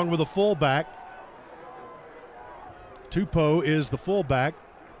 along with a fullback. Tupou is the fullback.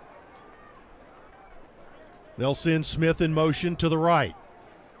 They'll send Smith in motion to the right.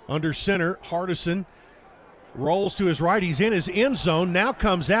 Under center, Hardison rolls to his right. He's in his end zone, now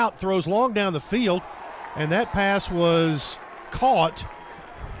comes out, throws long down the field, and that pass was caught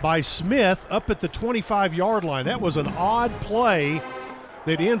by Smith up at the 25-yard line. That was an odd play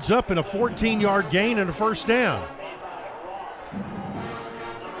that ends up in a 14-yard gain and a first down.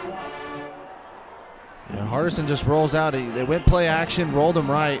 Yeah, Hardison just rolls out. They went play action, rolled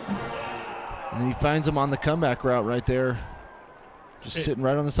him right, and he finds him on the comeback route right there, just sitting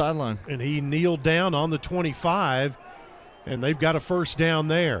right on the sideline. And he kneeled down on the 25, and they've got a first down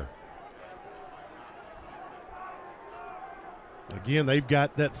there. Again, they've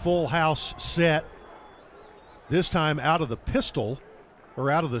got that full house set, this time out of the pistol, or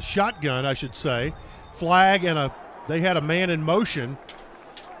out of the shotgun, I should say. Flag, and they had a man in motion,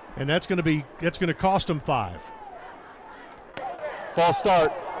 and that's going to cost them 5. False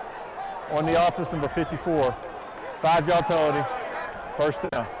start on the office number 54. 5-yard penalty, first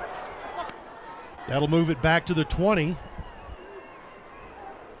down. That'll move it back to the 20.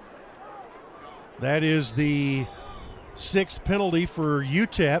 That is the 6th penalty for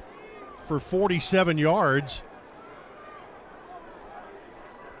UTEP for 47 yards.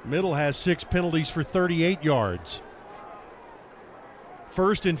 Middle has 6 penalties for 38 yards.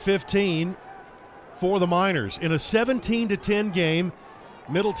 1st and 15 for the Miners. In a 17-10 game,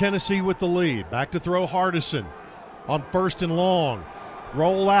 Middle Tennessee with the lead. Back to throw Hardison on 1st and long.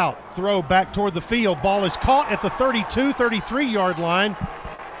 Roll out, throw back toward the field. Ball is caught at the 32, 33-yard line.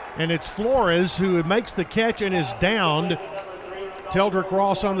 And it's Flores who makes the catch and is downed. Teldrick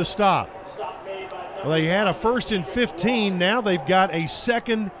Ross on the stop. Well, they had a 1st and 15. Now they've got a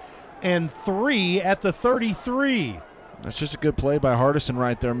 2nd and 3 at the 33. That's just a good play by Hardison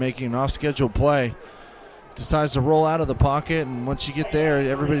right there, making an off-schedule play. Decides to roll out of the pocket, and once you get there,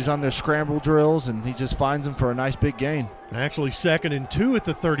 everybody's on their scramble drills, and he just finds them for a nice big gain. Actually 2nd and 2 at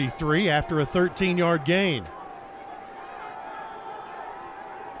the 33 after a 13-yard gain.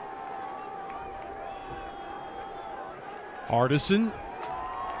 Hardison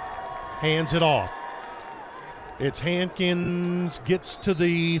hands it off. It's Hankins, gets to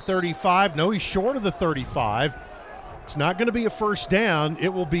the 35. No, he's short of the 35. It's not going to be a first down. It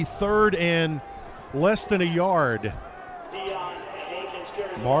will be third and less than a yard.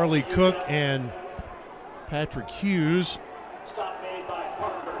 Marley Cook and Patrick Hughes.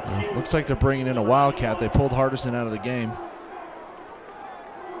 Looks like they're bringing in a Wildcat. They pulled Hardison out of the game.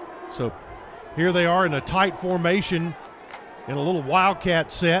 So here they are in a tight formation in a little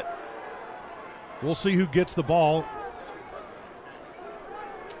Wildcat set. We'll see who gets the ball.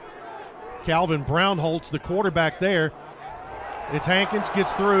 Calvin Brownholtz, the quarterback there. It's Hankins,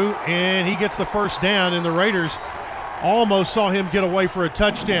 gets through, and he gets the first down, and the Raiders almost saw him get away for a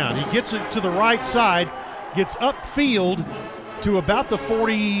touchdown. He gets it to the right side, gets upfield to about the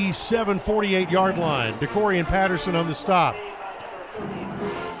 47, 48-yard line. DeCorian Patterson on the stop.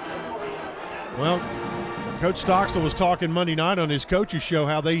 Well, Coach Stockstill was talking Monday night on his coach's show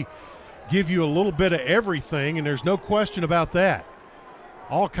how they give you a little bit of everything, and there's no question about that.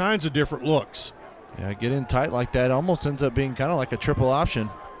 All kinds of different looks. Yeah, get in tight like that. Almost ends up being kind of like a triple option.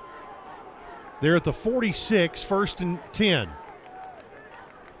 They're at the 46, first and 10.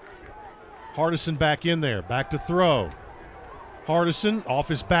 Hardison back in there, back to throw. Hardison off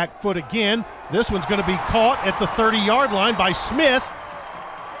his back foot again. This one's going to be caught at the 30-yard line by Smith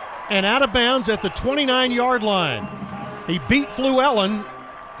and out of bounds at the 29-yard line. He beat Fluellen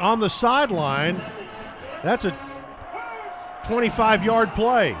on the sideline. That's a 25-yard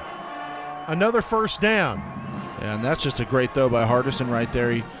play. Another first down. Yeah, and that's just a great throw by Hardison right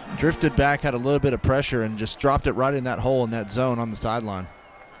there. He drifted back, had a little bit of pressure, and just dropped it right in that hole in that zone on the sideline.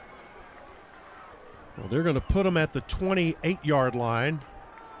 Well, they're going to put him at the 28-yard line.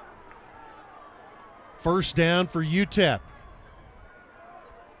 First down for UTEP.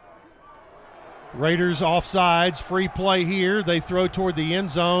 Raiders offsides, free play here. They throw toward the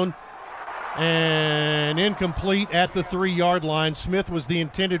end zone and incomplete at the 3-yard line. Smith was the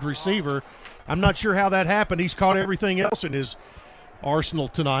intended receiver. I'm not sure how that happened. He's caught everything else in his arsenal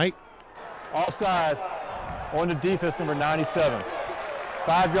tonight. Offside on the defense, number 97.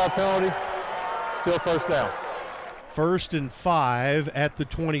 5-yard penalty, still first down. First and 5 at the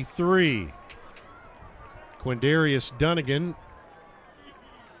 23. Quindarius Dunnigan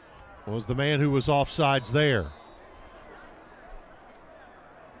was the man who was offsides there.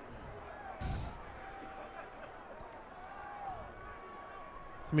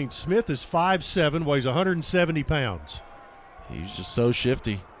 I mean, Smith is 5'7", weighs 170 pounds. He's just so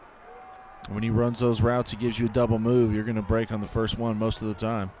shifty. When he runs those routes, he gives you a double move. You're going to break on the first one most of the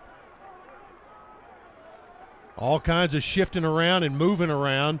time. All kinds of shifting around and moving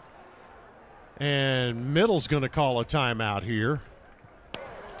around. And Middle's going to call a timeout here.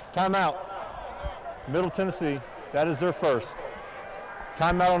 Timeout. Middle Tennessee, that is their first.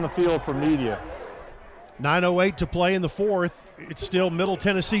 Timeout on the field for media. 9:08 to play in the fourth. It's still Middle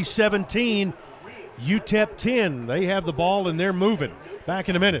Tennessee 17, UTEP 10. They have the ball and they're moving. Back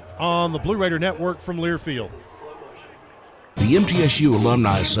in a minute on the Blue Raider Network from Learfield. The MTSU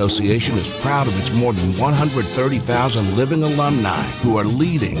Alumni Association is proud of its more than 130,000 living alumni who are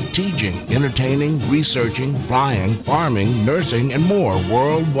leading, teaching, entertaining, researching, flying, farming, nursing, and more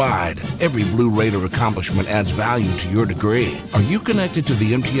worldwide. Every Blue Raider accomplishment adds value to your degree. Are you connected to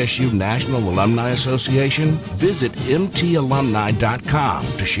the MTSU National Alumni Association? Visit mtalumni.com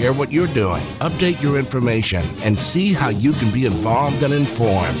to share what you're doing, update your information, and see how you can be involved and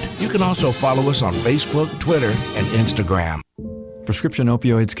informed. You can also follow us on Facebook, Twitter, and Instagram. Prescription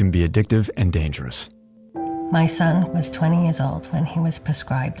opioids can be addictive and dangerous. My son was 20 years old when he was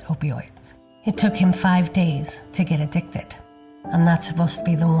prescribed opioids. It took him 5 days to get addicted. I'm not supposed to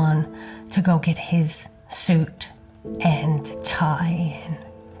be the one to go get his suit and tie and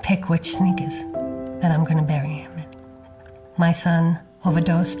pick which sneakers that I'm going to bury him in. My son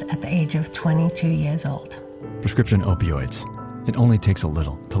overdosed at the age of 22 years old. Prescription opioids. It only takes a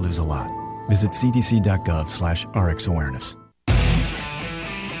little to lose a lot. Visit cdc.gov/RxAwareness.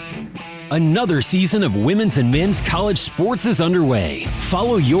 Another season of women's and men's college sports is underway.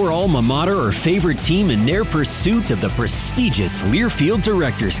 Follow your alma mater or favorite team in their pursuit of the prestigious Learfield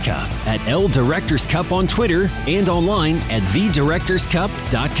Directors Cup at L Directors Cup on Twitter and online at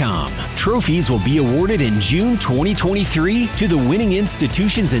thedirectorscup.com. Trophies will be awarded in June 2023 to the winning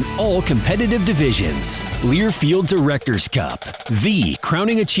institutions in all competitive divisions. Learfield Directors Cup, the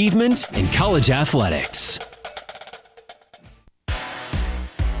crowning achievement in college athletics.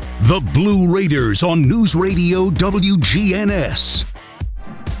 The Blue Raiders on News Radio WGNS.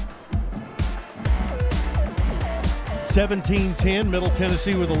 17-10, Middle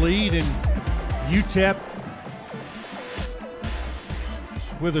Tennessee with a lead, and UTEP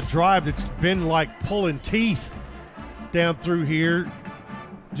with a drive that's been like pulling teeth down through here,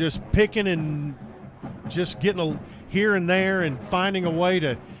 just picking and just getting here and there and finding a way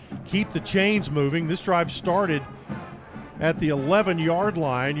to keep the chains moving. This drive started at the 11-yard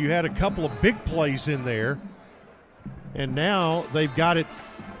line. You had a couple of big plays in there, and now they've got it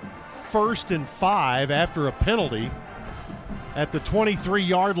 1st and 5 after a penalty at the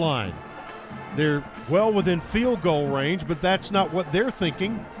 23-yard line. They're well within field goal range, but that's not what they're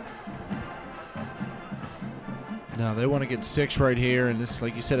thinking. No, they want to get 6 right here, and this,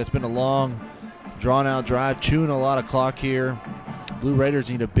 like you said, it's been a long, drawn-out drive, chewing a lot of clock here. Blue Raiders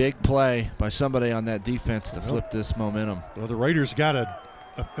need a big play by somebody on that defense to flip this momentum. Well, the Raiders got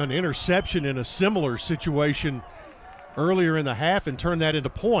an interception in a similar situation earlier in the half and turned that into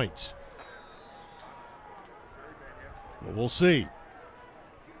points. Well, we'll see.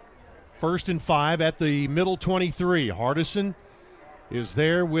 1st and 5 at the middle 23. Hardison is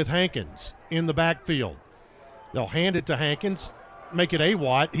there with Hankins in the backfield. They'll hand it to Hankins, make it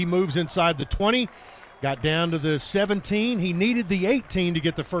Awatt. He moves inside the 20, got down to the 17. He needed the 18 to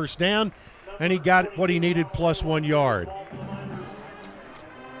get the first down, and he got what he needed plus 1 yard.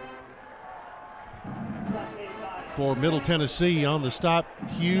 For Middle Tennessee on the stop,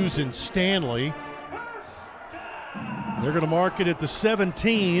 Hughes and Stanley. They're going to mark it at the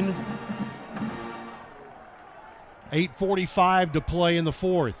 17. 8:45 to play in the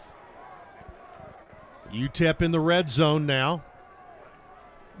fourth. UTEP in the red zone now.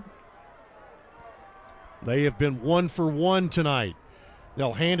 They have been 1 for 1 tonight.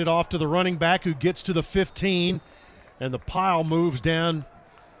 They'll hand it off to the running back who gets to the 15, and the pile moves down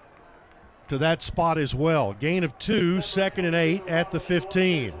to that spot as well. Gain of 2, 2nd and 8 at the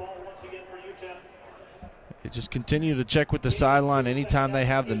 15. They just continue to check with the sideline. Anytime they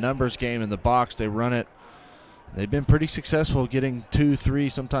have the numbers game in the box, they run it. They've been pretty successful getting 2, 3,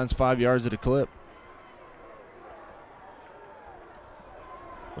 sometimes 5 yards at a clip.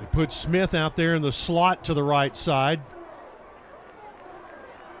 They put Smith out there in the slot to the right side.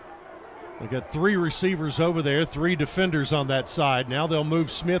 They got 3 receivers over there, 3 defenders on that side. Now they'll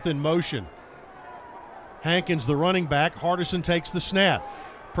move Smith in motion. Hankins, the running back. Hardison takes the snap.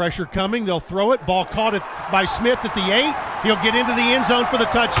 Pressure coming. They'll throw it. Ball caught by Smith at the 8. He'll get into the end zone for the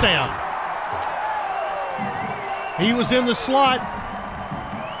touchdown. He was in the slot.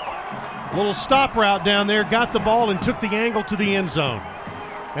 Little stop route down there. Got the ball and took the angle to the end zone.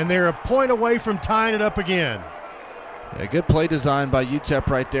 And they're a point away from tying it up again. Yeah, good play design by UTEP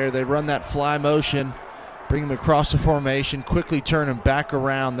right there. They run that fly motion, bring him across the formation, quickly turn him back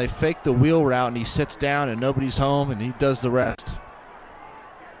around. They fake the wheel route, and he sits down, and nobody's home, and he does the rest.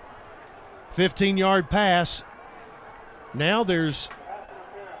 15-yard pass. Now there's,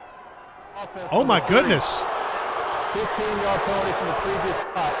 oh my goodness. 15-yard penalty from the previous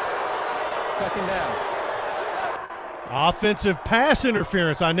spot. 2nd down. Offensive pass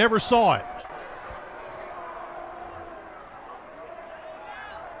interference. I never saw it.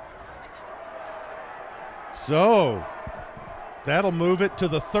 So that'll move it to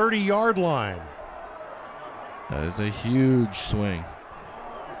the 30-yard line. That is a huge swing.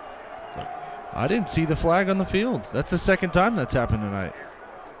 I didn't see the flag on the field. That's the 2nd time that's happened tonight.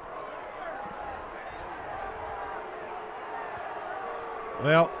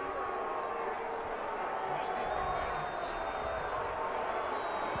 Well,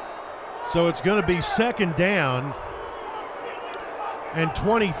 so it's going to be 2nd down and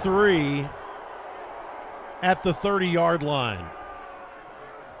 23 at the 30-yard line.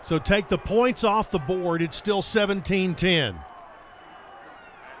 So take the points off the board. It's still 17-10.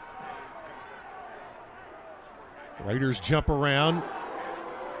 Raiders jump around,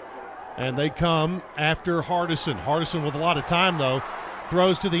 and they come after Hardison. Hardison with a lot of time, though.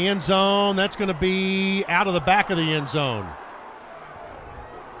 Throws to the end zone. That's going to be out of the back of the end zone.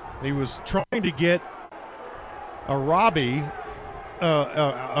 He was trying to get a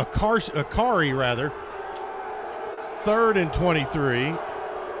Kari rather. 3rd and 23.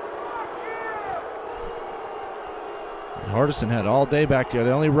 Hardison had all day back there.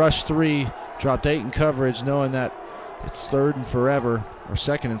 They only rushed 3, dropped 8 in coverage, knowing that it's 3rd and forever, or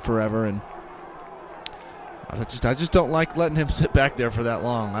 2nd and forever, and I just don't like letting him sit back there for that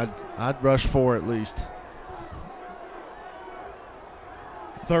long. I'd rush 4 at least.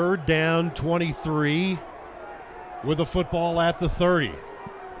 3rd down, 23, with the football at the 30.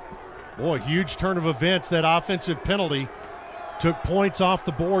 Boy, huge turn of events. That offensive penalty took points off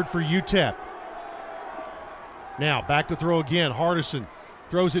the board for UTEP. Now back to throw again. Hardison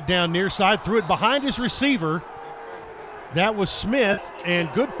throws it down near side, threw it behind his receiver. That was Smith, and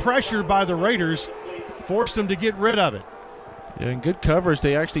good pressure by the Raiders forced him to get rid of it. In good coverage,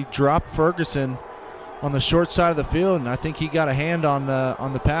 they actually dropped Ferguson on the short side of the field, and I think he got a hand on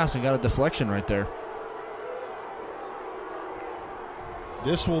the pass and got a deflection right there.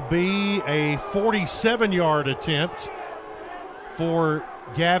 This will be a 47-yard attempt for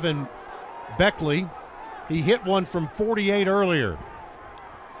Gavin Beckley. He hit one from 48 earlier.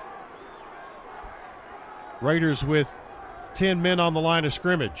 Raiders with 10 men on the line of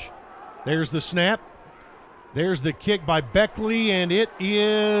scrimmage. There's the snap. There's the kick by Beckley, and it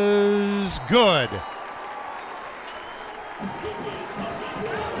is good.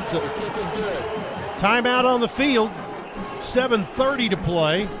 So, timeout on the field. 7:30 to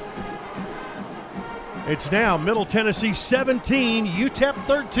play. It's now Middle Tennessee 17, UTEP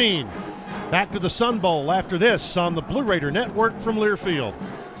 13. Back to the Sun Bowl after this on the Blue Raider Network from Learfield.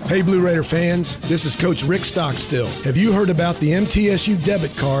 Hey Blue Raider fans, this is Coach Rick Stockstill. Have you heard about the MTSU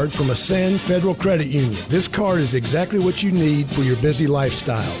debit card from Ascend Federal Credit Union? This card is exactly what you need for your busy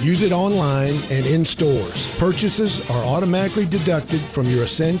lifestyle. Use it online and in stores. Purchases are automatically deducted from your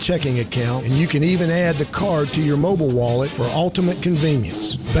Ascend checking account, and you can even add the card to your mobile wallet for ultimate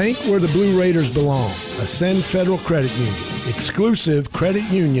convenience. Bank where the Blue Raiders belong. Ascend Federal Credit Union, exclusive credit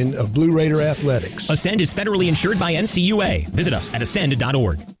union of Blue Raider Athletics. Ascend is federally insured by NCUA. Visit us at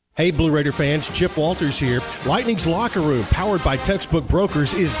ascend.org. Hey, Blue Raider fans, Chip Walters here. Lightning's Locker Room, powered by Textbook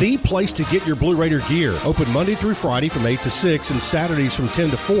Brokers, is the place to get your Blue Raider gear. Open Monday through Friday from 8 to 6 and Saturdays from 10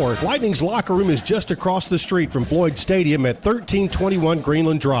 to 4. Lightning's Locker Room is just across the street from Floyd Stadium at 1321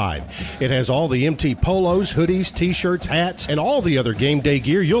 Greenland Drive. It has all the MT polos, hoodies, t-shirts, hats, and all the other game day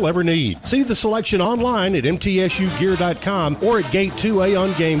gear you'll ever need. See the selection online at mtsugear.com or at Gate 2A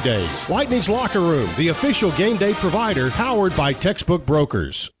on game days. Lightning's Locker Room, the official game day provider, powered by Textbook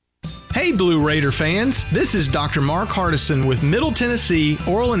Brokers. Hey Blue Raider fans, this is Dr. Mark Hardison with Middle Tennessee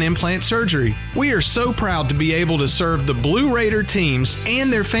Oral and Implant Surgery. We are so proud to be able to serve the Blue Raider teams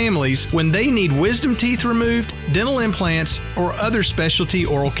and their families when they need wisdom teeth removed, dental implants, or other specialty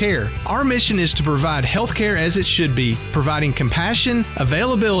oral care. Our mission is to provide health care as it should be, providing compassion,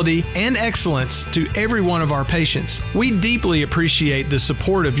 availability, and excellence to every one of our patients. We deeply appreciate the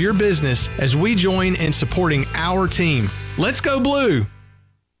support of your business as we join in supporting our team. Let's go Blue!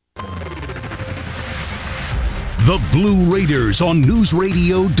 The Blue Raiders on News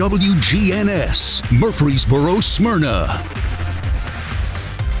Radio WGNS, Murfreesboro, Smyrna.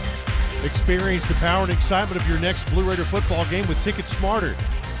 Experience the power and excitement of your next Blue Raider football game with Ticket Smarter.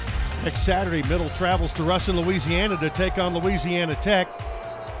 Next Saturday, Middle travels to Ruston, Louisiana to take on Louisiana Tech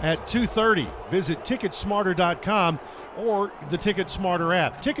at 2:30. Visit Ticketsmarter.com or the Ticket Smarter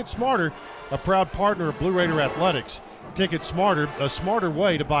app. Ticket Smarter, a proud partner of Blue Raider Athletics. Ticket Smarter, a smarter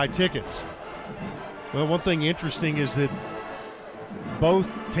way to buy tickets. Well, one thing interesting is that both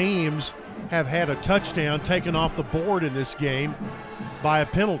teams have had a touchdown taken off the board in this game by a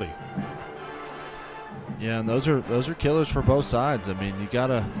penalty. Yeah, and those are killers for both sides. I mean, you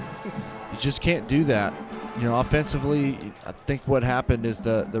just can't do that. You know, offensively, I think what happened is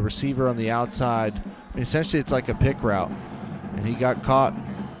the receiver on the outside, I mean, essentially it's like a pick route, and he got caught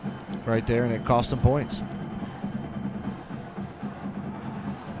right there, and it cost him points.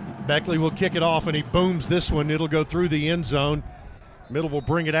 Beckley will kick it off, and he booms this one. It'll go through the end zone. Middle will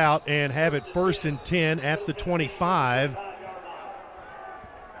bring it out and have it 1st and 10 at the 25.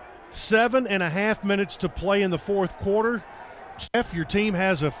 7.5 minutes to play in the fourth quarter. Jeff, your team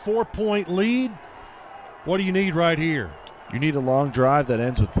has a 4-point lead. What do you need right here? You need a long drive that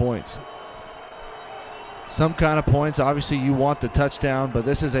ends with points. Some kind of points. Obviously, you want the touchdown, but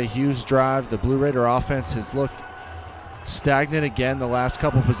this is a huge drive. The Blue Raider offense has looked stagnant again the last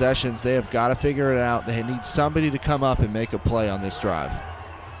couple possessions. They have got to figure it out. They need somebody to come up and make a play on this drive.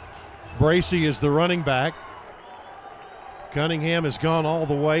 Bracey is the running back. Cunningham has gone all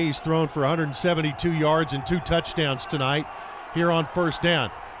the way. He's thrown for 172 yards and 2 touchdowns tonight here on first down.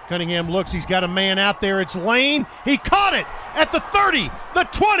 Cunningham looks. He's got a man out there. It's Lane. He caught it at the 30, the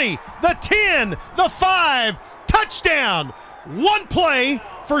 20, the 10, the 5. Touchdown. One play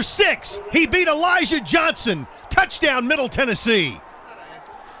for 6. He beat Elijah Johnson. Touchdown, Middle Tennessee.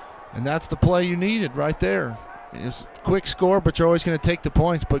 And that's the play you needed right there. It's a quick score, but you're always going to take the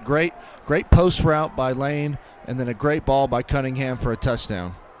points. But great post route by Lane, and then a great ball by Cunningham for a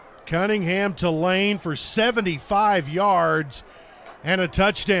touchdown. Cunningham to Lane for 75 yards and a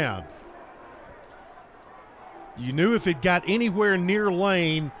touchdown. You knew if it got anywhere near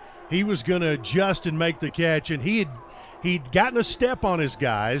Lane, he was going to adjust and make the catch, and he'd gotten a step on his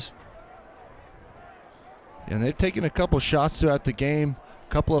guys. And they've taken a couple shots throughout the game.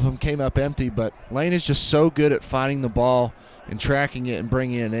 A couple of them came up empty, but Lane is just so good at finding the ball and tracking it and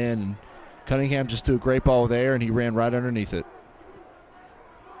bringing it in. And Cunningham just threw a great ball with air, and he ran right underneath it.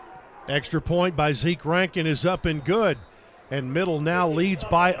 Extra point by Zeke Rankin is up and good, and Middle now leads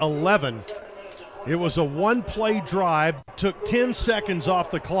by 11. It was a one-play drive, took 10 seconds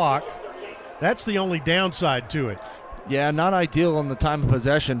off the clock. That's the only downside to it. Yeah, not ideal on the time of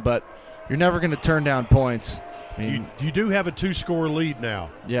possession, but you're never going to turn down points. I mean, you do have a 2-score lead now.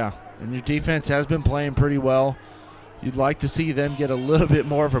 Yeah, and your defense has been playing pretty well. You'd like to see them get a little bit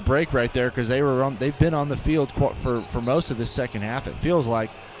more of a break right there because they've been on the field for most of the second half, it feels like.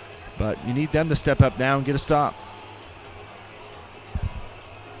 But you need them to step up now and get a stop.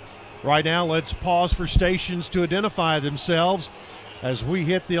 Right now, let's pause for stations to identify themselves as we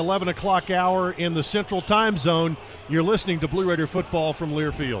hit the 11 o'clock hour in the Central Time Zone. You're listening to Blue Raider football from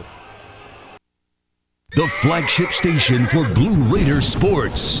Learfield. The flagship station for Blue Raider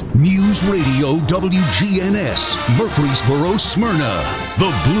sports. News Radio WGNS, Murfreesboro, Smyrna.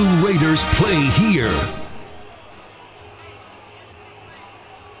 The Blue Raiders play here.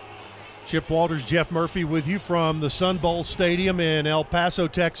 Chip Walters, Jeff Murphy with you from the Sun Bowl Stadium in El Paso,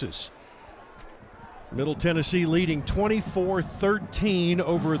 Texas. Middle Tennessee leading 24-13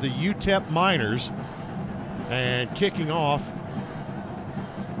 over the UTEP Miners. And kicking off,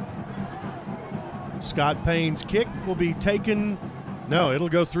 Scott Payne's kick will be taken. No, it'll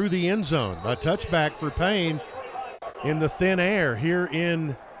go through the end zone. A touchback for Payne in the thin air here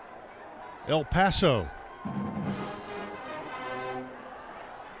in El Paso.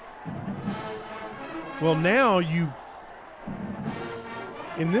 Well, now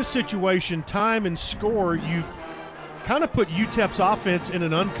in this situation, time and score, you kind of put UTEP's offense in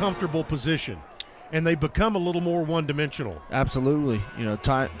an uncomfortable position, and they become a little more one-dimensional. Absolutely.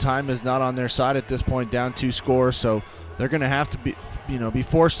 Time is not on their side at this point, down 2 scores, so they're going to have to be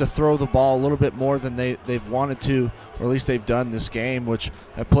forced to throw the ball a little bit more than they've wanted to, or at least they've done this game, which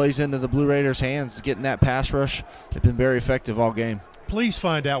that plays into the Blue Raiders' hands. Getting that pass rush, they've been very effective all game. Please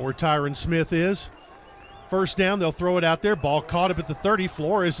find out where Tyron Smith is. First down, they'll throw it out there. Ball caught up at the 30.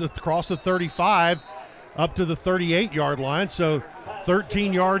 Flores across the 35 up to the 38-yard line. So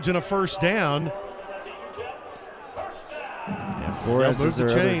 13 yards and a first down. Yeah, Flores is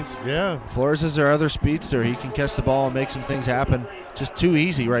Flores is their other speedster. He can catch the ball and make some things happen. Just too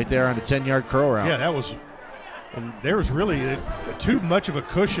easy right there on a 10-yard curl route. Yeah, that was – and there was really too much of a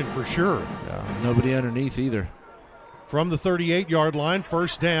cushion for sure. Yeah, nobody underneath either. From the 38-yard line,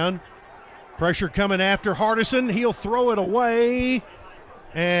 first down. Pressure coming after Hardison. He'll throw it away,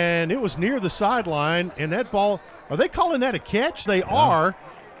 and it was near the sideline. And that ball, are they calling that a catch? They are,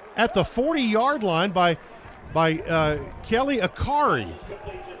 at the 40-yard line by Kelly Akari.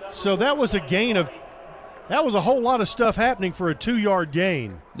 So that was a gain of – that was a whole lot of stuff happening for a 2-yard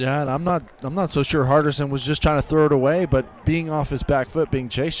gain. Yeah, and I'm not so sure Hardison was just trying to throw it away, but being off his back foot, being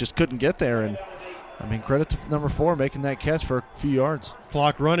chased, just couldn't get there. And I mean, credit to number 4 making that catch for a few yards.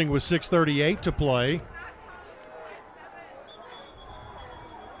 Clock running with 6:38 to play.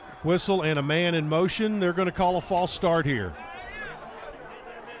 Whistle and a man in motion. They're going to call a false start here.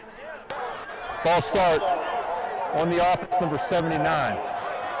 False start on the offense, number 79.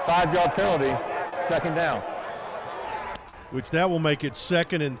 5-yard penalty, second down. Which that will make it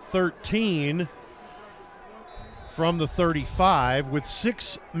 2nd and 13 from the 35 with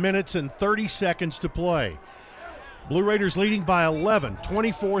 6 minutes and 30 seconds to play. Blue Raiders leading by 11,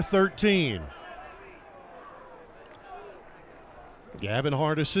 24-13. Gavin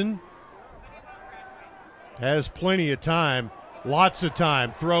Hardison has plenty of time, lots of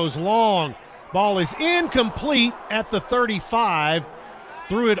time, throws long. Ball is incomplete at the 35.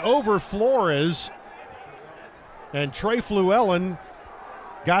 Threw it over Flores. And Trey Fluellen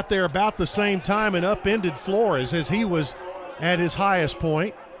got there about the same time and upended Flores as he was at his highest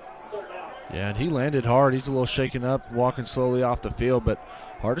point. Yeah, and he landed hard. He's a little shaken up, walking slowly off the field, but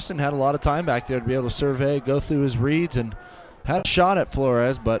Hardison had a lot of time back there to be able to survey, go through his reads, and had a shot at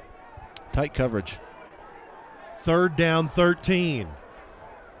Flores, but tight coverage. 3rd down, 13.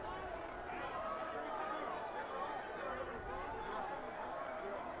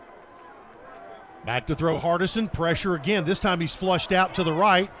 Back to throw Hardison, pressure again. This time he's flushed out to the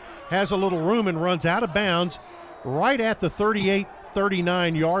right, has a little room and runs out of bounds right at the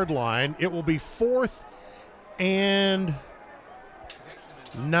 39-yard line. It will be 4th and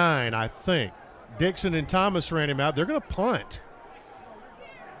 9, I think. Dixon and Thomas ran him out. They're going to punt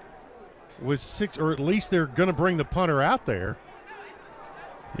with 6, or at least they're going to bring the punter out there.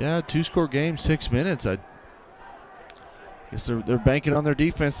 Yeah, 2-score game, 6 minutes. I guess they're banking on their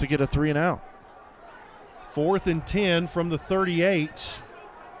defense to get a 3 and out. 4th and 10 from the 38.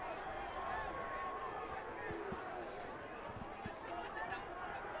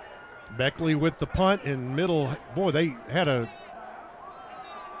 Beckley with the punt in middle. Boy, they had a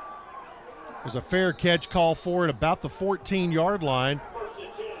There's a fair catch call for it about the 14-yard line.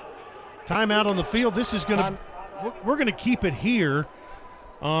 Timeout on the field. This is going to – we're going to keep it here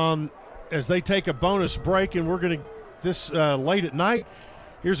as they take a bonus break, and we're going to – this late at night,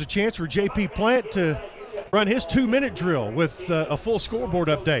 here's a chance for J.P. Plant to run his 2-minute drill with a full scoreboard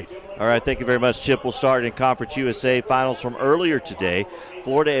update. All right, thank you very much, Chip. We'll start in Conference USA finals from earlier today.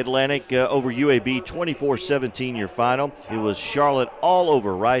 Florida Atlantic over UAB, 24-17 your final. It was Charlotte all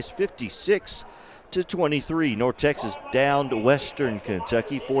over Rice, 56-23. North Texas downed Western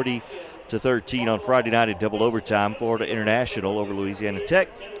Kentucky, 40-13 on Friday night in double overtime. Florida International over Louisiana Tech,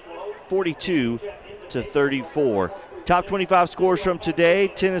 42-34. Top 25 scores from today.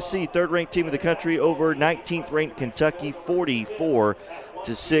 Tennessee, third-ranked team in the country, over 19th-ranked Kentucky,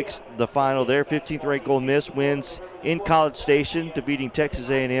 44-6. The final there. 15th-ranked Ole Miss wins in College Station, defeating Texas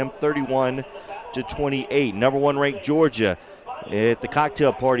A&M 31-28. Number 1-ranked Georgia at the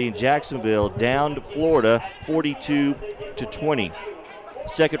cocktail party in Jacksonville downed Florida 42-20.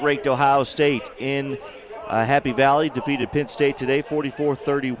 Second-ranked Ohio State in Happy Valley defeated Penn State today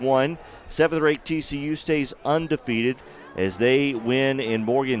 44-31. 7th-ranked TCU stays undefeated as they win in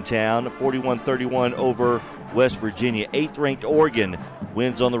Morgantown 41-31 over West Virginia. 8th-ranked Oregon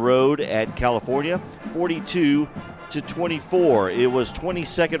wins on the road at California 42-24. It was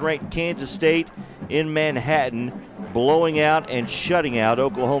 22nd-ranked Kansas State in Manhattan blowing out and shutting out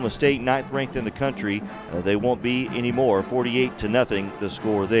Oklahoma State, 9th-ranked in the country. They won't be anymore. 48-0 the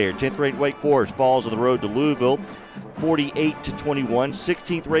score there. 10th-ranked Wake Forest falls on the road to Louisville 48-21.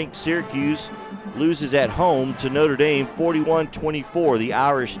 16th-ranked Syracuse loses at home to Notre Dame 41-24. The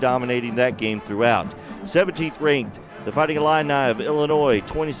Irish dominating that game throughout. 17th-ranked the Fighting Illini of Illinois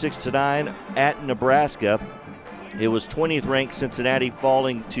 26-9 at Nebraska. It was 20th-ranked Cincinnati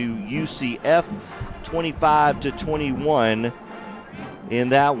falling to UCF 25-21 in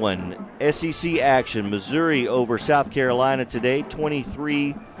that one. SEC action, Missouri over South Carolina today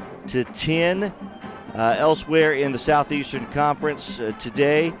 23-10. Elsewhere in the Southeastern Conference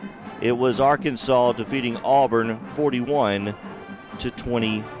today, it was Arkansas defeating Auburn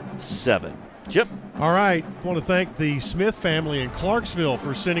 41-27. Chip. All right. I want to thank the Smith family in Clarksville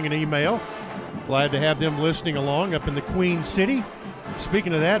for sending an email. Glad to have them listening along up in the Queen City.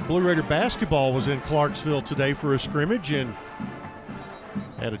 Speaking of that, Blue Raider basketball was in Clarksville today for a scrimmage and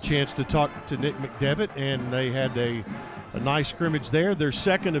had a chance to talk to Nick McDevitt, and they had a nice scrimmage there. Their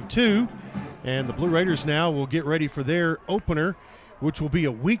second of two, and the Blue Raiders now will get ready for their opener, which will be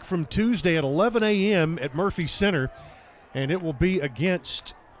a week from Tuesday at 11 a.m. at Murphy Center, and it will be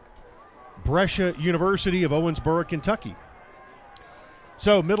against Brescia University of Owensboro, Kentucky.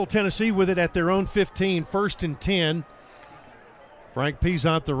 So Middle Tennessee with it at their own 15, 1st and 10. Frank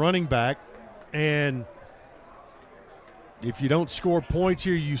Peasant, the running back. And if you don't score points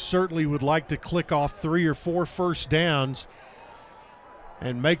here, you certainly would like to click off 3 or 4 first downs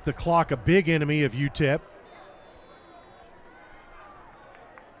and make the clock a big enemy of UTEP.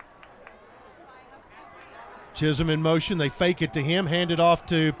 Chisholm in motion. They fake it to him, hand it off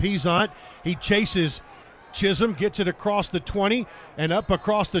to Peasant. He chases Chisholm, gets it across the 20 and up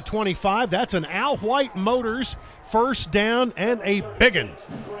across the 25. That's an Al White Motors first down and a big one.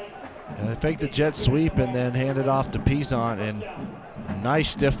 They fake the jet sweep and then hand it off to Peasant, and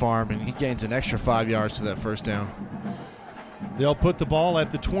nice stiff arm, and he gains an extra 5 yards to that first down. They'll put the ball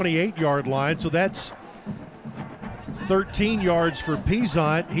at the 28-yard line, so that's 13 yards for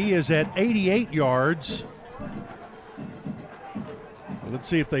Peasant. He is at 88 yards. Let's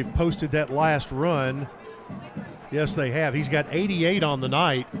see if they've posted that last run. Yes, they have. He's got 88 on the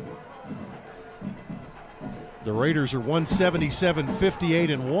night. The Raiders are 177,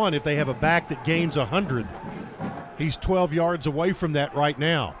 58, and 1 if they have a back that gains 100. He's 12 yards away from that right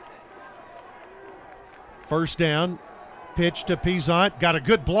now. First down, pitch to Peasant. Got a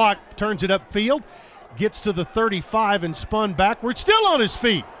good block, turns it upfield, gets to the 35 and spun backwards. Still on his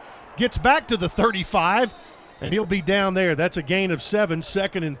feet. Gets back to the 35, and he'll be down there. That's a gain of 7,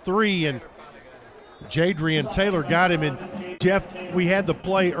 2nd and 3, and Jadrian Taylor got him. And Jeff, we had the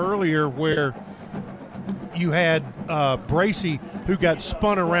play earlier where you had Bracey who got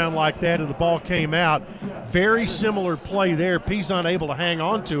spun around like that and the ball came out. Very similar play there. Peasant able to hang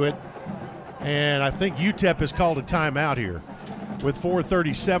on to it. And I think UTEP has called a timeout here with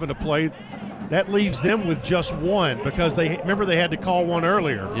 4:37 to play. That leaves them with just one because they had to call one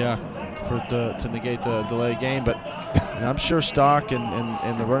earlier. Yeah, to negate the delay game. But I'm sure Stock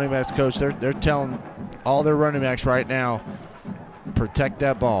and the running backs coach, they're telling all their running backs right now, protect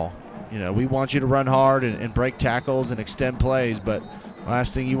that ball. You know, we want you to run hard and break tackles and extend plays, but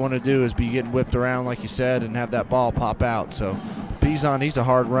last thing you want to do is be getting whipped around, like you said, and have that ball pop out. So Pizon, he's a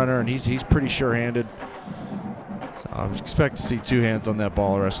hard runner, and he's pretty sure-handed. So I would expect to see 2 hands on that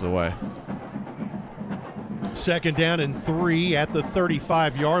ball the rest of the way. 2nd down and 3 at the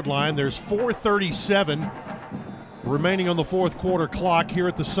 35-yard line. There's 4:37 remaining on the fourth quarter clock here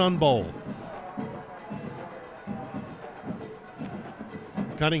at the Sun Bowl.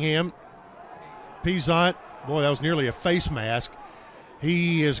 Cunningham, Pizon, boy, that was nearly a face mask.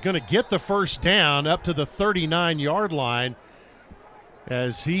 He is going to get the first down up to the 39-yard line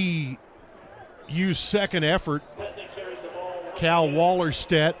as he used second effort. Cal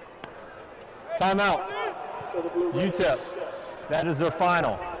Wallerstedt. Timeout. UTEP. That is their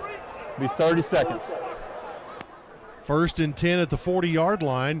final. It'll be 30 seconds. 1st and 10 at the 40-yard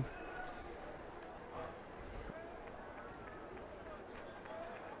line.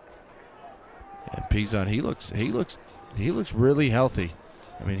 And Pizon, he looks really healthy.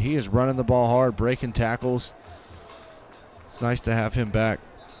 I mean, he is running the ball hard, breaking tackles. It's nice to have him back.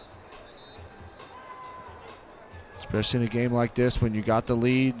 Especially in a game like this when you got the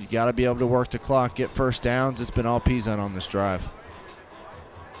lead, you got to be able to work the clock, get first downs. It's been all Pizon on this drive.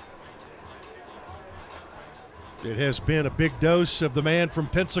 It has been a big dose of the man from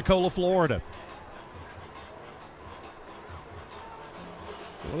Pensacola, Florida.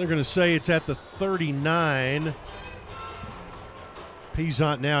 Well, they're going to say it's at the 39.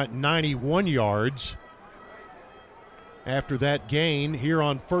 Pizon now at 91 yards after that gain here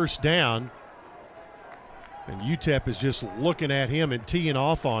on first down. And UTEP is just looking at him and teeing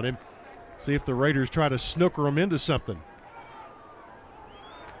off on him. See if the Raiders try to snooker him into something.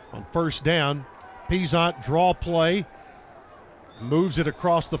 On first down, Pizon draw play. Moves it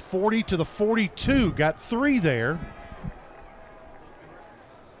across the 40 to the 42. Got 3 there.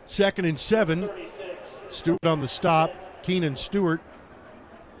 2nd and 7. Stewart on the stop. Keenan Stewart.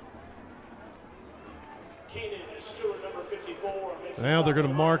 Now they're going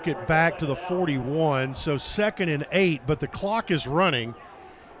to mark it back to the 41. So 2nd and 8, but the clock is running,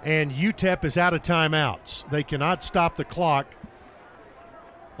 and UTEP is out of timeouts. They cannot stop the clock.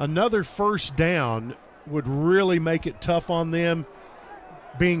 Another first down would really make it tough on them,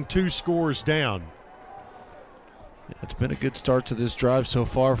 being 2 scores down. It's been a good start to this drive so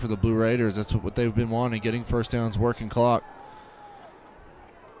far for the Blue Raiders. That's what they've been wanting, getting first downs, working clock.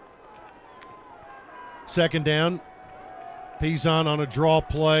 2nd down. Pizon on a draw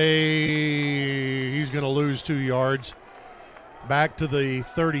play. He's going to lose 2 yards. Back to the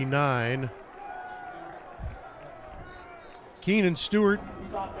 39. Keenan Stewart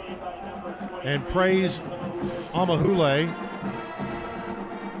and Praise Amahule.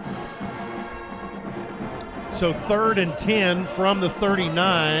 So 3rd and 10 from the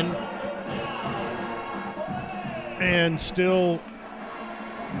 39. And still,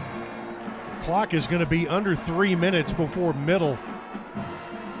 clock is going to be under 3 minutes before Middle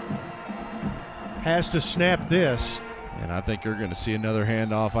has to snap this. And I think you're going to see another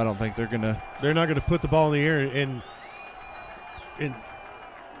handoff. I don't think they're going to. They're not going to put the ball in the air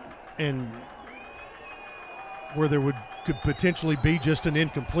and where there could potentially be just an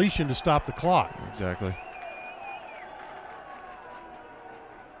incompletion to stop the clock. Exactly.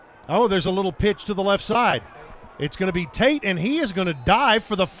 Oh, there's a little pitch to the left side. It's going to be Tate, and he is going to dive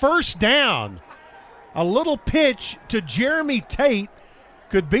for the first down. A little pitch to Jeremy Tate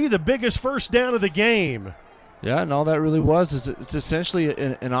could be the biggest first down of the game. Yeah, and all that really was is it's essentially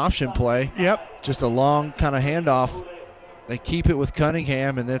an option play. Yep. Just a long kind of handoff. They keep it with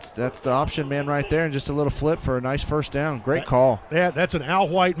Cunningham, and that's the option man right there, and just a little flip for a nice first down. Great call. Yeah, that's an Al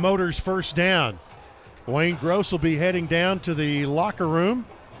White Motors first down. Wayne Gross will be heading down to the locker room.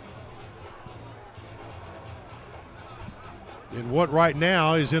 In what right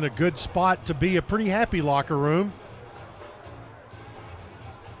now is in a good spot to be a pretty happy locker room.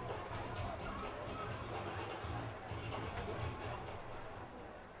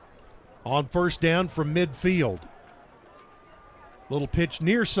 On first down from midfield. Little pitch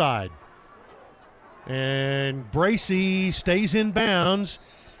near side. And Bracey stays in bounds,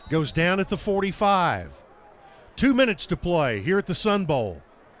 goes down at the 45. 2 minutes to play here at the Sun Bowl.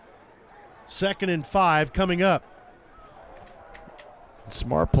 2nd and 5 coming up.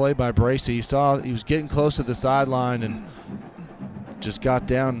 Smart play by Bracey. He saw he was getting close to the sideline and just got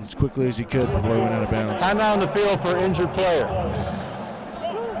down as quickly as he could before he went out of bounds. Time out on the field for injured player.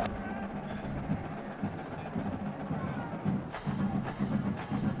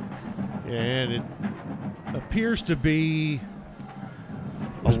 And it appears to be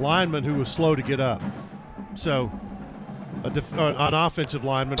a lineman who was slow to get up. So an offensive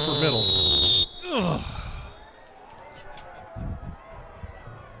lineman for Middle. Ugh.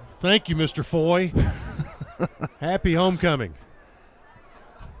 Thank you, Mr. Foy. Happy homecoming.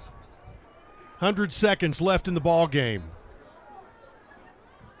 100 seconds left in the ball game.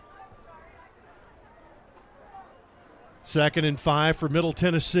 Second and 5 for Middle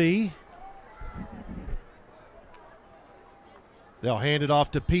Tennessee. They'll hand it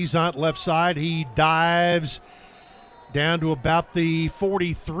off to Peasant, left side. He dives down to about the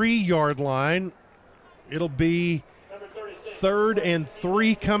 43-yard line. It'll be 3rd and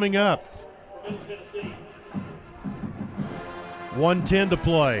 3 coming up. 1:10 to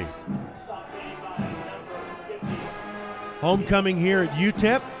play. Homecoming here at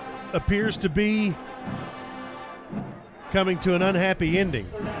UTEP appears to be coming to an unhappy ending.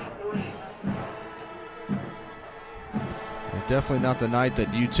 Definitely not the night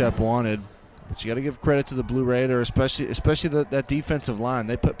that UTEP wanted, but you got to give credit to the Blue Raider, especially that defensive line.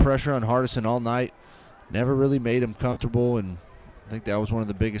 They put pressure on Hardison all night, never really made him comfortable, and I think that was one of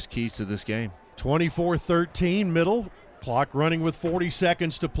the biggest keys to this game. 24-13 Middle, clock running with 40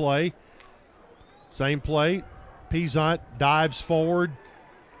 seconds to play. Same play, Peasant dives forward.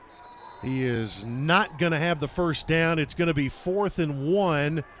 He is not going to have the first down. It's going to be 4th and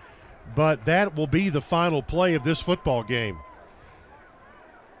 1, but that will be the final play of this football game.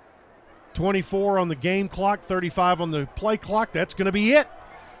 24 on the game clock, 35 on the play clock. That's going to be it.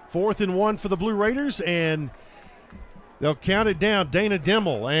 4th and 1 for the Blue Raiders, and they'll count it down. Dana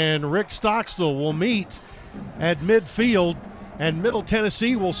Dimmel and Rick Stockstill will meet at midfield, and Middle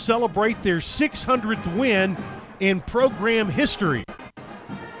Tennessee will celebrate their 600th win in program history.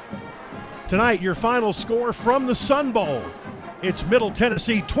 Tonight, your final score from the Sun Bowl. It's Middle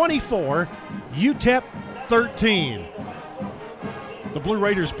Tennessee 24, UTEP 13. The Blue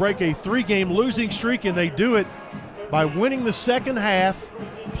Raiders break a 3-game losing streak, and they do it by winning the second half,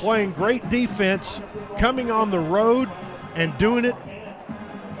 playing great defense, coming on the road, and doing it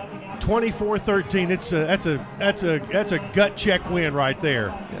 24-13. That's a gut check win right there.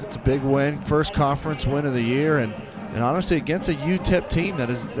 Yeah, it's a big win, first conference win of the year, and honestly against a UTEP team that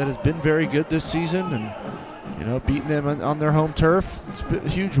has been very good this season, and beating them on their home turf. It's a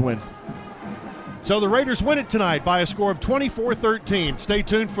huge win. So the Raiders win it tonight by a score of 24-13. Stay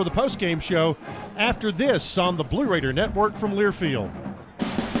tuned for the postgame show after this on the Blue Raider Network from Learfield.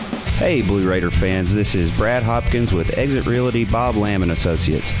 Hey Blue Raider fans, this is Brad Hopkins with Exit Realty Bob Lamb &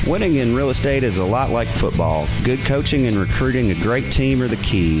 Associates. Winning in real estate is a lot like football. Good coaching and recruiting a great team are the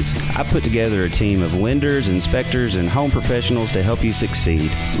keys. I put together a team of lenders, inspectors, and home professionals to help you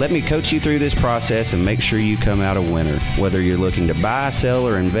succeed. Let me coach you through this process and make sure you come out a winner. Whether you're looking to buy, sell,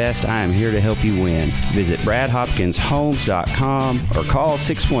 or invest, I am here to help you win. Visit BradHopkinsHomes.com or call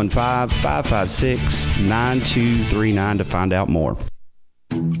 615-556-9239 to find out more.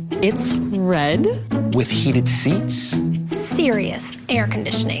 It's red. With heated seats. Serious air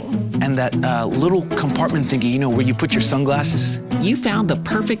conditioning. And that little compartment thingy, where you put your sunglasses. You found the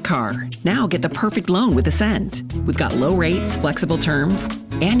perfect car. Now get the perfect loan with Ascend. We've got low rates, flexible terms,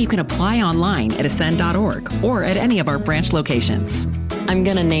 and you can apply online at ascend.org or at any of our branch locations. I'm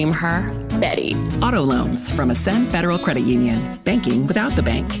gonna name her Betty. Auto loans from Ascend Federal Credit Union. Banking without the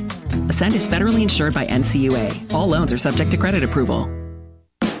bank. Ascend is federally insured by NCUA. All loans are subject to credit approval.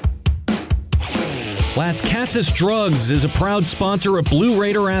 Las Casas Drugs is a proud sponsor of Blue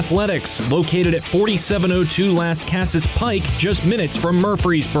Raider Athletics, located at 4702 Las Casas Pike, just minutes from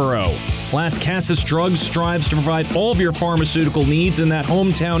Murfreesboro. Las Casas Drugs strives to provide all of your pharmaceutical needs in that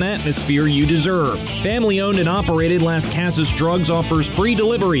hometown atmosphere you deserve. Family-owned and operated, Las Casas Drugs offers free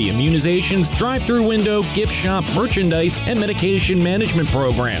delivery, immunizations, drive-through window, gift shop, merchandise, and medication management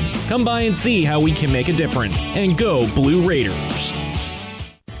programs. Come by and see how we can make a difference. And go Blue Raiders!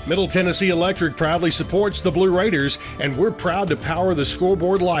 Middle Tennessee Electric proudly supports the Blue Raiders, and we're proud to power the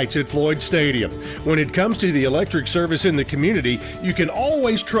scoreboard lights at Floyd Stadium. When it comes to the electric service in the community, you can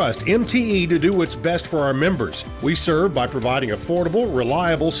always trust MTE to do what's best for our members. We serve by providing affordable,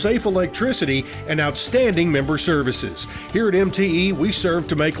 reliable, safe electricity and outstanding member services. Here at MTE, we serve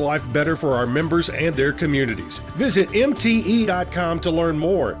to make life better for our members and their communities. Visit MTE.com to learn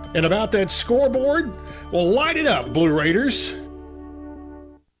more. And about that scoreboard, well, light it up, Blue Raiders!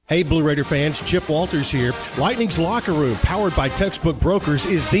 Hey Blue Raider fans, Chip Walters here. Lightning's Locker Room, powered by Textbook Brokers,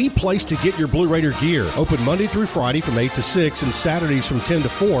 is the place to get your Blue Raider gear. Open Monday through Friday from 8 to 6 and Saturdays from 10 to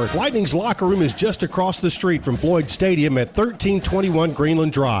 4. Lightning's Locker Room is just across the street from Floyd Stadium at 1321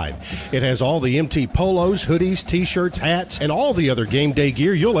 Greenland Drive. It has all the MT polos, hoodies, t-shirts, hats, and all the other game day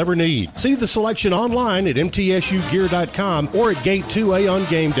gear you'll ever need. See the selection online at mtsugear.com or at Gate 2A on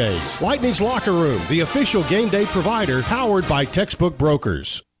game days. Lightning's Locker Room, the official game day provider, powered by Textbook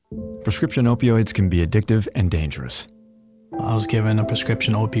Brokers. Prescription opioids can be addictive and dangerous. I was given a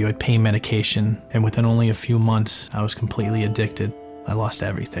prescription opioid pain medication, and within only a few months, I was completely addicted. I lost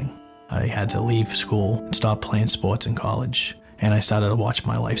everything. I had to leave school and stop playing sports in college, and I started to watch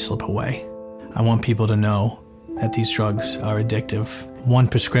my life slip away. I want people to know that these drugs are addictive. One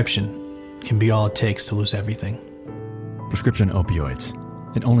prescription can be all it takes to lose everything. Prescription opioids.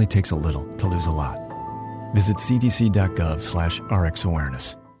 It only takes a little to lose a lot. Visit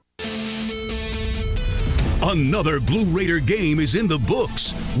cdc.gov/RxAwareness. Another Blue Raider game is in the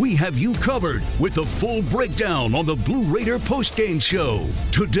books. We have you covered with the full breakdown on the Blue Raider postgame show.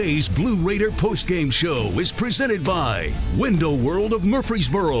 Today's Blue Raider postgame show is presented by Window World of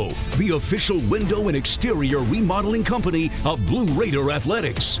Murfreesboro, the official window and exterior remodeling company of Blue Raider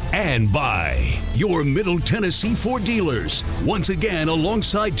Athletics, and by your Middle Tennessee Ford dealers. Once again,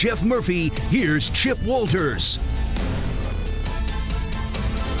 alongside Jeff Murphy, here's Chip Walters.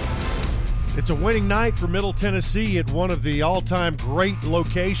 It's a winning night for Middle Tennessee at one of the all-time great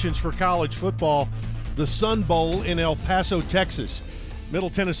locations for college football, the Sun Bowl in El Paso, Texas. Middle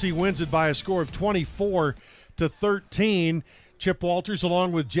Tennessee wins it by a score of 24-13. Chip Walters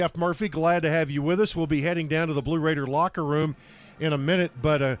along with Jeff Murphy, glad to have you with us. We'll be heading down to the Blue Raider locker room in a minute,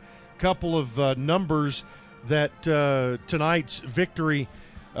 but a couple of numbers that tonight's victory,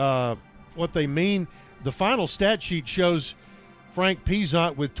 what they mean. The final stat sheet shows Frank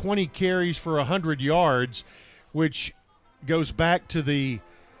Peasant with 20 carries for 100 yards, which goes back to the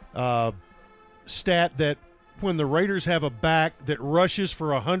stat that when the Raiders have a back that rushes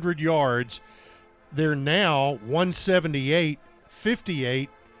for 100 yards, they're now 178, 58,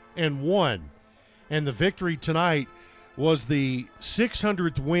 and 1. And the victory tonight was the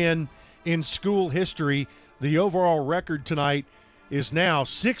 600th win in school history. The overall record tonight is now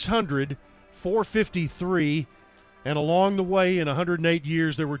 600, 453, and along the way, in 108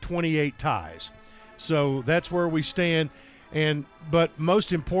 years, there were 28 ties. So that's where we stand. But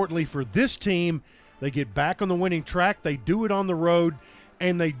most importantly for this team, they get back on the winning track. They do it on the road,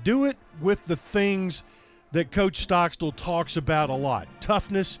 and they do it with the things that Coach Stockstill talks about a lot: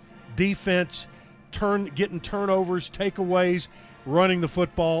 toughness, defense, getting turnovers, takeaways, running the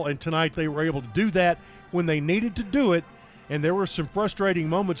football. And tonight they were able to do that when they needed to do it. And there were some frustrating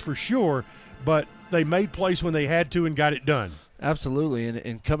moments for sure, but they made plays when they had to and got it done. Absolutely,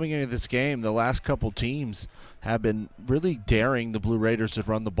 and coming into this game, the last couple teams have been really daring the Blue Raiders to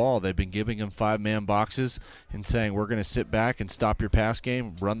run the ball. They've been giving them 5-man boxes and saying, we're going to sit back and stop your pass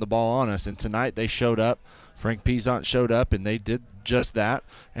game, run the ball on us. And tonight they showed up. Frank Peasant showed up, and they did just that.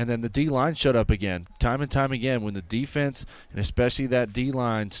 And then the D-line showed up again, time and time again. When the defense, and especially that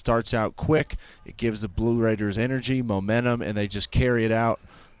D-line, starts out quick, it gives the Blue Raiders energy, momentum, and they just carry it out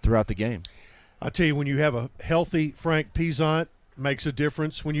throughout the game. I'll tell you, when you have a healthy Frank Peasant, makes a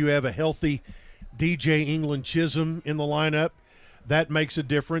difference. When you have a healthy DJ England Chisholm in the lineup, that makes a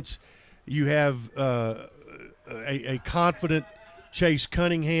difference. You have a confident Chase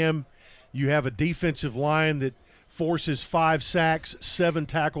Cunningham. You have a defensive line that forces 5 sacks, 7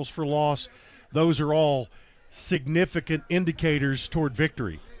 tackles for loss. Those are all significant indicators toward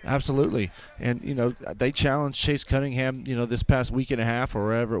victory. Absolutely. And, they challenged Chase Cunningham, this past week and a half or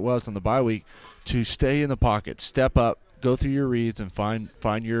wherever it was on the bye week to stay in the pocket, step up, go through your reads, and find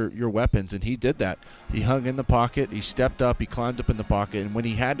your weapons. And he did that. He hung in the pocket. He stepped up. He climbed up in the pocket. And when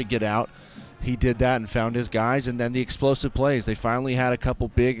he had to get out, he did that and found his guys. And then the explosive plays. They finally had a couple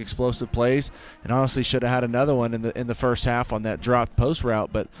big explosive plays, and honestly should have had another one in the first half on that dropped post route.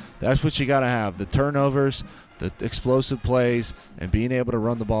 But that's what you got to have: the turnovers, the explosive plays, and being able to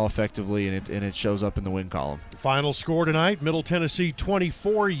run the ball effectively, and it shows up in the win column. Final score tonight: Middle Tennessee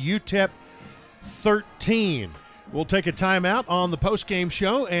 24, UTEP 13. We'll take a timeout on the postgame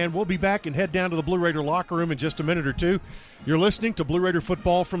show, and we'll be back and head down to the Blue Raider locker room in just a minute or two. You're listening to Blue Raider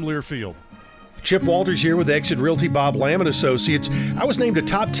football from Learfield. Chip Walters here with Exit Realty Bob Lamb & Associates. I was named a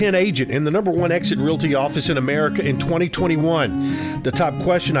top 10 agent in the #1 Exit Realty office in America in 2021. The top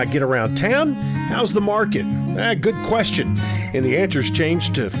question I get around town: how's the market? Good question. And the answer's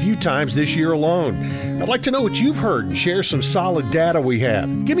changed a few times this year alone. I'd like to know what you've heard and share some solid data we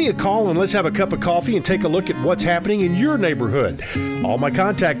have. Give me a call and let's have a cup of coffee and take a look at what's happening in your neighborhood. All my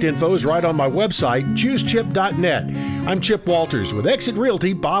contact info is right on my website, choosechip.net. I'm Chip Walters with Exit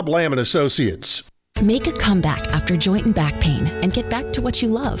Realty Bob Lamb & Associates. Make a comeback after joint and back pain and get back to what you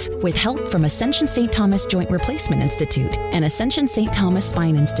love with help from Ascension St. Thomas Joint Replacement Institute and Ascension St. Thomas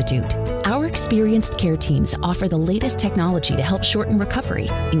Spine Institute. Our experienced care teams offer the latest technology to help shorten recovery,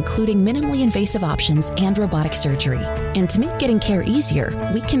 including minimally invasive options and robotic surgery. And to make getting care easier,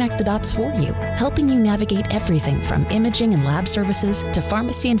 we connect the dots for you, helping you navigate everything from imaging and lab services to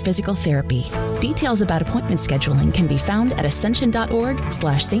pharmacy and physical therapy. Details about appointment scheduling can be found at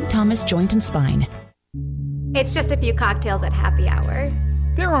ascension.org/St. Thomas Joint and Spine. It's just a few cocktails at happy hour.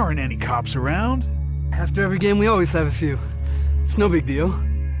 There aren't any cops around. After every game, we always have a few. It's no big deal.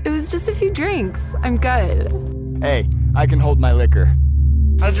 It was just a few drinks. I'm good. Hey, I can hold my liquor.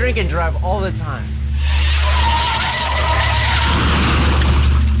 I drink and drive all the time.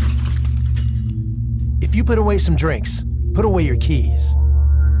 If you put away some drinks, put away your keys.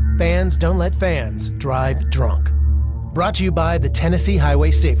 Fans don't let fans drive drunk. Brought to you by the Tennessee Highway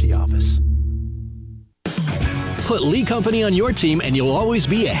Safety Office. Put Lee Company on your team and you'll always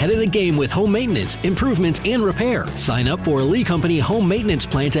be ahead of the game with home maintenance, improvements, and repair. Sign up for a Lee Company home maintenance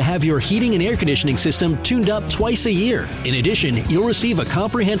plan to have your heating and air conditioning system tuned up twice a year. In addition, you'll receive a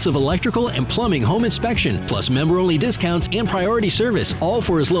comprehensive electrical and plumbing home inspection, plus member-only discounts and priority service, all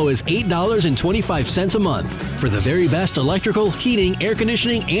for as low as $8.25 a month. For the very best electrical, heating, air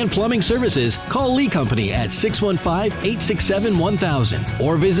conditioning, and plumbing services, call Lee Company at 615-867-1000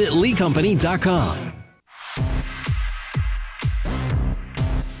 or visit leecompany.com.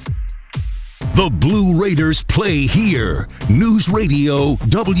 The Blue Raiders play here. News Radio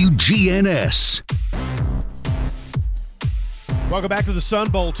WGNS. Welcome back to the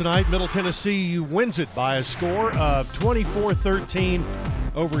Sun Bowl tonight. Middle Tennessee wins it by a score of 24-13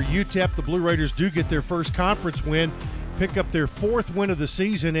 over UTEP. The Blue Raiders do get their first conference win, pick up their fourth win of the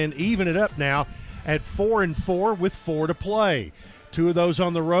season, and even it up now at 4-4 with 4 to play. 2 of those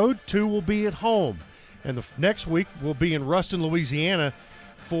on the road, 2 will be at home. And the next week will be in Ruston, Louisiana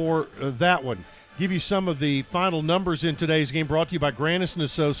for that one. Give you some of the final numbers in today's game, brought to you by Grannis &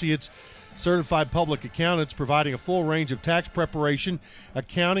 Associates, certified public accountants providing a full range of tax preparation,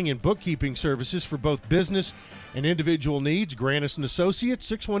 accounting, and bookkeeping services for both business and individual needs. Grannis &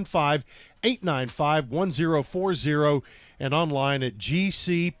 Associates, 615-895-1040, and online at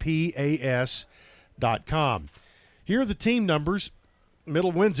gcpas.com. Here are the team numbers.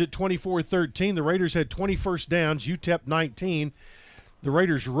 Middle wins it 24-13. The Raiders had 20 first downs, UTEP 19. The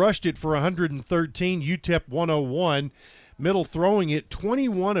Raiders rushed it for 113, UTEP 101. Middle throwing it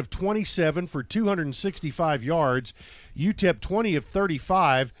 21 of 27 for 265 yards, UTEP 20 of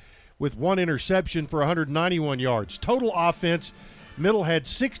 35 with 1 interception for 191 yards. Total offense, Middle had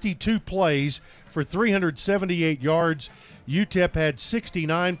 62 plays for 378 yards. UTEP had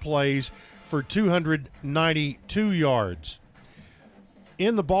 69 plays for 292 yards.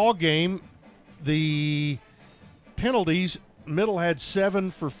 In the ball game, the penalties, Middle had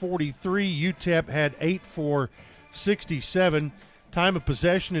 7 for 43. UTEP had 8 for 67. Time of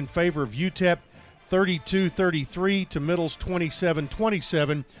possession in favor of UTEP, 32-33 to Middle's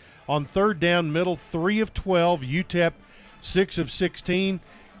 27-27. On third down, Middle 3 of 12. UTEP 6 of 16.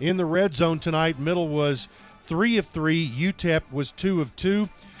 In the red zone tonight, Middle was 3 of 3. UTEP was 2 of 2.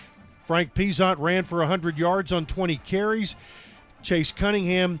 Frank Peasant ran for 100 yards on 20 carries. Chase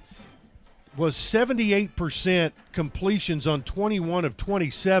Cunningham was 78% completions on 21 of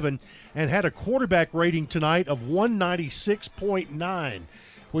 27 and had a quarterback rating tonight of 196.9,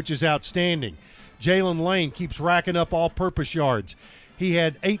 which is outstanding. Jalen Lane keeps racking up all-purpose yards. He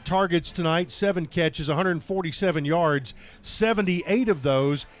had 8 targets tonight, 7 catches, 147 yards, 78 of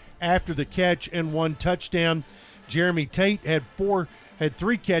those after the catch and 1 touchdown. Jeremy Tate had 3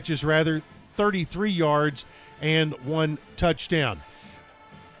 catches, 33 yards and 1 touchdown.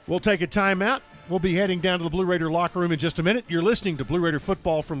 We'll take a timeout. We'll be heading down to the Blue Raider locker room in just a minute. You're listening to Blue Raider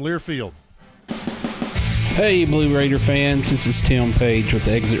football from Learfield. Hey, Blue Raider fans, this is Tim Page with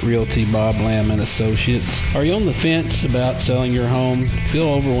Exit Realty Bob Lamb & Associates. Are you on the fence about selling your home? Feel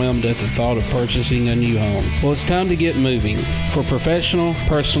overwhelmed at the thought of purchasing a new home? Well, it's time to get moving. For professional,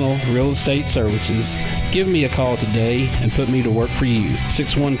 personal real estate services, give me a call today and put me to work for you.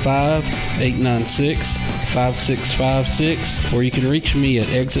 615-896-5656, or you can reach me at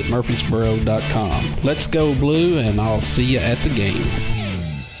exitmurfreesboro.com. Let's go Blue, and I'll see you at the game.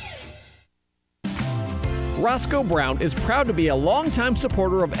 Roscoe Brown is proud to be a longtime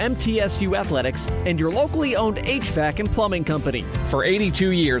supporter of MTSU Athletics and your locally owned HVAC and plumbing company. For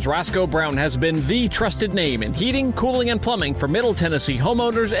 82 years, Roscoe Brown has been the trusted name in heating, cooling, and plumbing for Middle Tennessee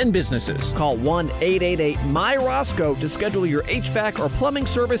homeowners and businesses. Call 1-888-MY-ROSCOE to schedule your HVAC or plumbing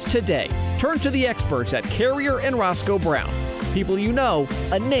service today. Turn to the experts at Carrier and Roscoe Brown. People you know,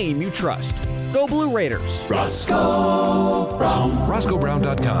 a name you trust. Go Blue Raiders. Roscoe Brown.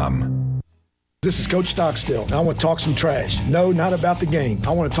 RoscoeBrown.com. This is Coach Stockstill. I want to talk some trash. No, not about the game.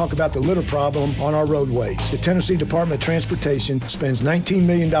 I want to talk about the litter problem on our roadways. The Tennessee Department of Transportation spends $19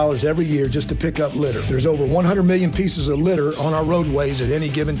 million every year just to pick up litter. There's over 100 million pieces of litter on our roadways at any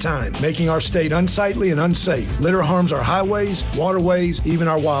given time, making our state unsightly and unsafe. Litter harms our highways, waterways, even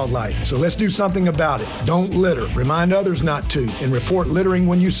our wildlife. So let's do something about it. Don't litter. Remind others not to, and report littering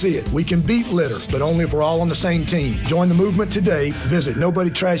when you see it. We can beat litter, but only if we're all on the same team. Join the movement today. Visit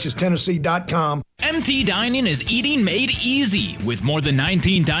NobodyTrashesTennessee.com. MT Dining is eating made easy. With more than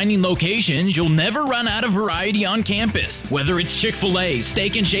 19 dining locations, you'll never run out of variety on campus. Whether it's Chick-fil-A,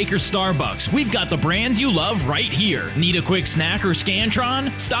 Steak and Shake, or Starbucks, we've got the brands you love right here. Need a quick snack or Scantron?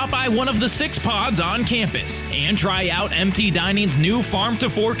 Stop by one of the 6 pods on campus and try out MT Dining's new Farm to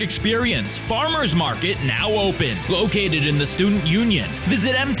Fork experience. Farmers Market now open. Located in the Student Union.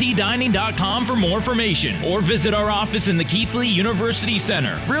 Visit mtdining.com for more information or visit our office in the Keithley University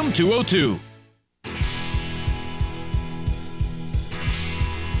Center, room 202.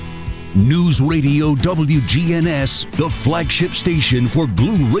 News Radio WGNS, the flagship station for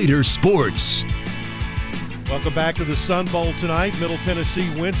Blue Raider sports. Welcome back to the Sun Bowl tonight. Middle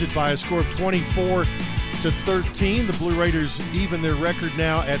Tennessee wins it by a score of 24-13. The Blue Raiders even their record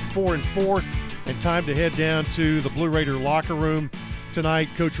now at 4-4, and time to head down to the Blue Raider locker room tonight.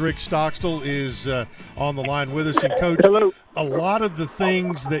 Coach Rick Stockstill is on the line with us. And Coach, hello. A lot of the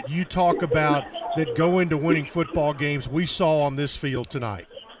things that you talk about that go into winning football games, we saw on this field tonight.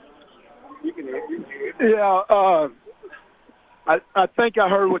 Yeah, I think I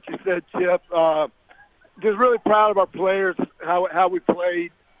heard what you said, Chip. Just really proud of our players, how we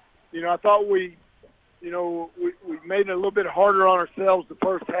played. You know, I thought we made it a little bit harder on ourselves the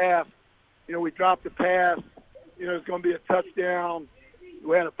first half. You know, we dropped the pass. You know, it's going to be a touchdown.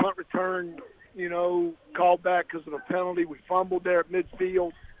 We had a punt return, called back because of a penalty. We fumbled there at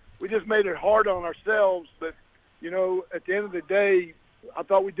midfield. We just made it hard on ourselves. But, at the end of the day, I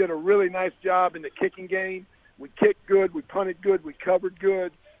thought we did a really nice job in the kicking game. We kicked good. We punted good. We covered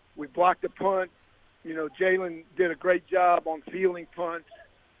good. We blocked the punt. Jalen did a great job on fielding punts.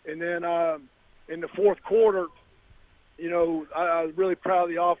 And then in the fourth quarter, I was really proud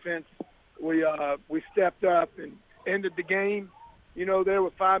of the offense. We stepped up and ended the game. There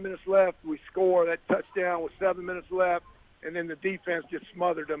with 5 minutes left, we scored that touchdown with 7 minutes left, and then the defense just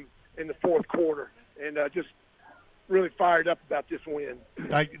smothered them in the fourth quarter. And just really fired up about this win.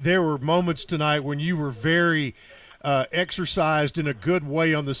 There were moments tonight when you were very exercised in a good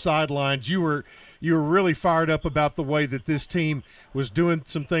way on the sidelines. You were really fired up about the way that this team was doing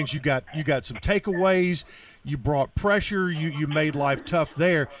some things. You got some takeaways. You brought pressure. You made life tough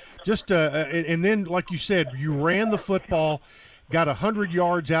there. And then, like you said, you ran the football, got 100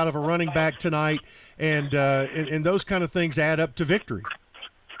 yards out of a running back tonight, and those kind of things add up to victory.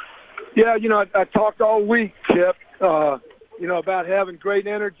 Yeah, I talked all week, Chip, about having great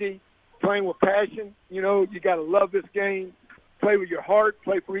energy, playing with passion. You got to love this game, play with your heart,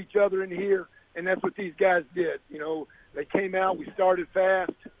 play for each other in here, and that's what these guys did. They came out, we started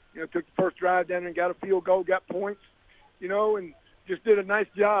fast, took the first drive down and got a field goal, got points, and just did a nice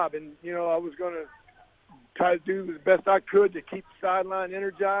job. And, I was going to try to do the best I could to keep the sideline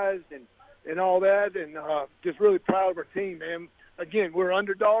energized and all that, and just really proud of our team, man. Again, we're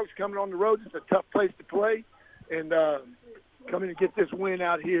underdogs coming on the road. It's a tough place to play. And coming to get this win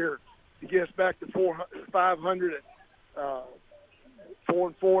out here to get us back to 500 at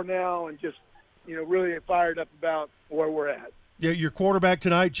 4-4 now, and just really fired up about where we're at. Yeah, your quarterback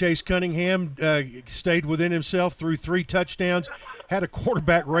tonight, Chase Cunningham, stayed within himself, threw 3 touchdowns, had a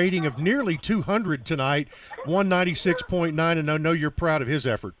quarterback rating of nearly 200 tonight, 196.9, and I know you're proud of his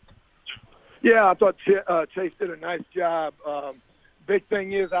effort. Yeah, I thought Chase did a nice job. Big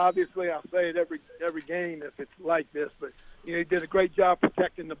thing is, obviously, I'll say it every game if it's like this, but he did a great job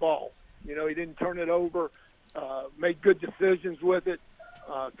protecting the ball. He didn't turn it over, made good decisions with it,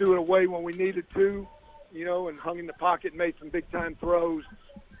 threw it away when we needed to, and hung in the pocket and made some big-time throws.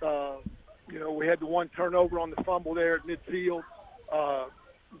 We had the one turnover on the fumble there at midfield,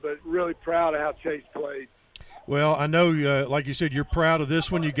 but really proud of how Chase played. Well, I know, like you said, you're proud of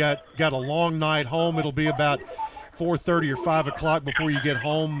this one. You got a long night home. It'll be about 4:30 or 5 o'clock before you get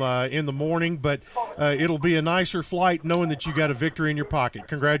home in the morning, but it'll be a nicer flight knowing that you got a victory in your pocket.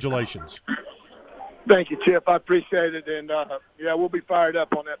 Congratulations. Thank you, Chip. I appreciate it, and we'll be fired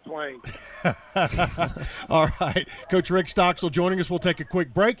up on that plane. All right. Coach Rick Stockstill joining us. We'll take a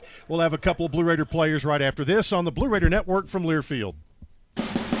quick break. We'll have a couple of Blue Raider players right after this on the Blue Raider Network from Learfield.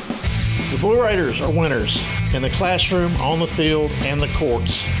 The Blue Raiders are winners in the classroom, on the field, and the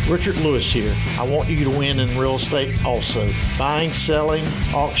courts. Richard Lewis here. I want you to win in real estate also. Buying, selling,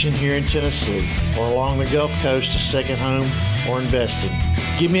 auction here in Tennessee, or along the Gulf Coast, a second home, or investing.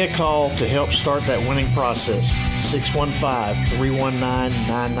 Give me a call to help start that winning process.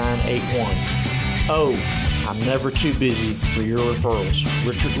 615-319-9981. Oh, I'm never too busy for your referrals.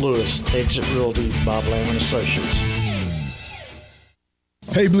 Richard Lewis, Exit Realty, Bob Lamb & Associates.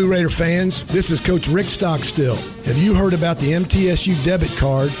 Hey, Blue Raider fans, this is Coach Rick Stockstill. Have you heard about the MTSU debit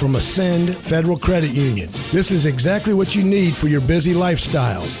card from Ascend Federal Credit Union? This is exactly what you need for your busy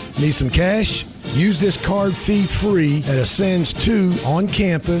lifestyle. Need some cash? Use this card fee-free at Ascend's 2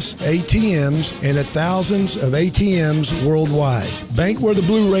 on-campus ATMs and at thousands of ATMs worldwide. Bank where the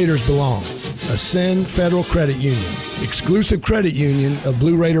Blue Raiders belong. Ascend Federal Credit Union, exclusive credit union of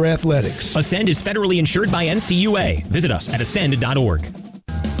Blue Raider Athletics. Ascend is federally insured by NCUA. Visit us at ascend.org.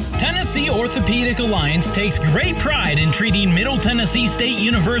 Tennessee Orthopedic Alliance takes great pride in treating Middle Tennessee State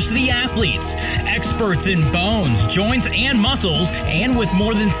University athletes. Experts in bones, joints, and muscles, and with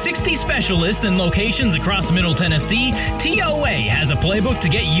more than 60 specialists in locations across Middle Tennessee, TOA has a playbook to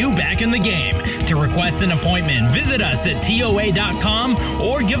get you back in the game. To request an appointment, visit us at TOA.com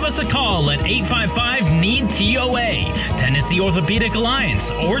or give us a call at 855-NEED-TOA. Tennessee Orthopedic Alliance,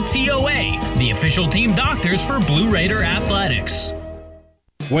 or TOA, the official team doctors for Blue Raider Athletics.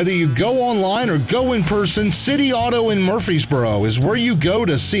 Whether you go online or go in person, City Auto in Murfreesboro is where you go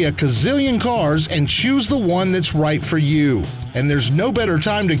to see a gazillion cars and choose the one that's right for you. And there's no better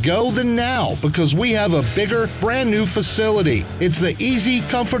time to go than now because we have a bigger, brand new facility. It's the easy,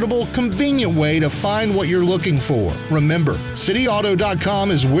 comfortable, convenient way to find what you're looking for. Remember,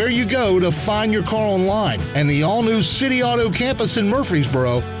 cityauto.com is where you go to find your car online. And the all-new City Auto campus in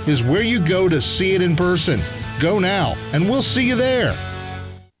Murfreesboro is where you go to see it in person. Go now, and we'll see you there.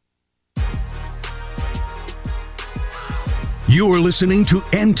 You're listening to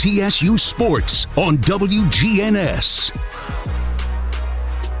MTSU Sports on WGNS.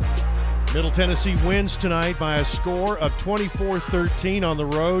 Middle Tennessee wins tonight by a score of 24-13 on the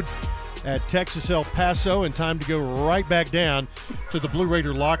road at Texas El Paso, and time to go right back down to the Blue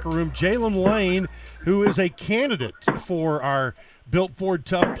Raider locker room. Jalen Lane, who is a candidate for our Built Ford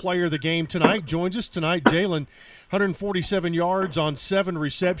Tough Player of the Game tonight, joins us tonight. Jalen, 147 yards on 7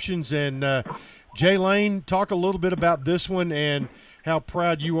 receptions, and Jay Lane, talk a little bit about this one and how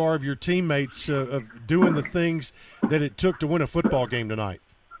proud you are of your teammates of doing the things that it took to win a football game tonight.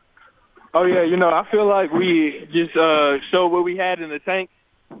 Oh, yeah, I feel like we just showed what we had in the tank,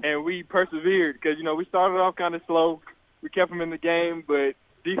 and we persevered because, we started off kind of slow. We kept them in the game, but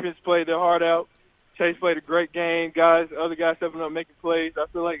defense played their heart out. Chase played a great game. Other guys stepping up, making plays. I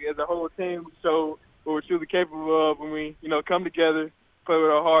feel like as a whole team, we showed what we're truly capable of when we, come together, play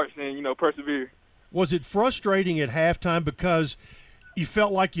with our hearts, and, persevere. Was it frustrating at halftime because you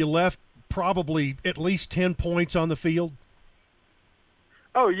felt like you left probably at least 10 points on the field?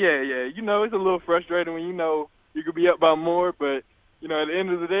 Oh, yeah. It's a little frustrating when you could be up by more, but, at the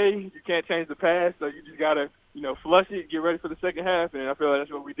end of the day, you can't change the past, so you just got to, flush it, get ready for the second half, and I feel like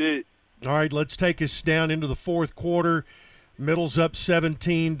that's what we did. All right, let's take us down into the fourth quarter. Middle's up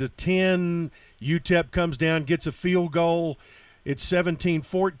 17-10. UTEP comes down, gets a field goal. It's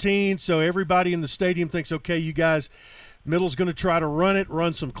 17-14, so everybody in the stadium thinks, okay, you guys, Middle's going to try to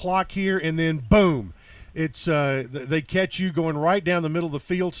run some clock here, and then boom. It's they catch you going right down the middle of the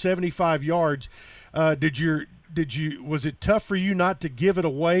field, 75 yards. Was it tough for you not to give it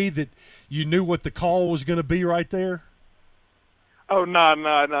away, that you knew what the call was going to be right there? Oh, no.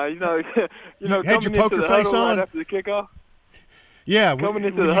 You had your poker face on right after the kickoff. Yeah, when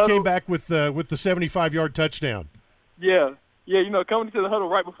you came back with the 75-yard touchdown. Yeah, coming into the huddle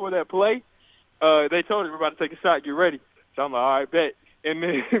right before that play, they told us we're about to take a shot, get ready. So I'm like, all right, bet. And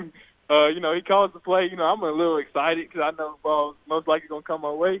then, he calls the play. I'm a little excited because I know the ball's most likely going to come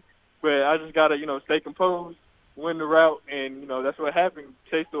my way. But I just got to, stay composed, win the route, and, that's what happened.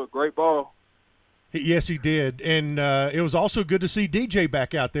 Chase threw a great ball. Yes, he did. And it was also good to see DJ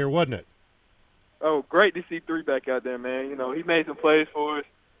back out there, wasn't it? Oh, great to see 3 back out there, man. He made some plays for us.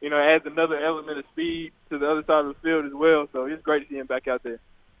 Adds another element of speed to the other side of the field as well. So it's great to see him back out there.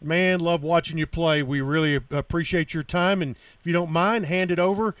 Man, love watching you play. We really appreciate your time. And if you don't mind, hand it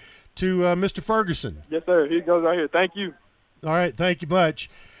over to Mr. Ferguson. Yes, sir. He goes right here. Thank you. All right. Thank you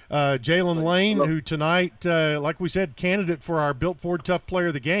much. Jalen Lane, who tonight, like we said, candidate for our Built Ford Tough Player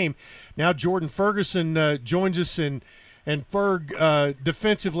of the Game. Now Jordan Ferguson joins us. And And Ferg,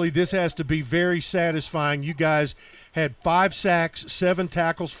 defensively, this has to be very satisfying. You guys had 5 sacks, 7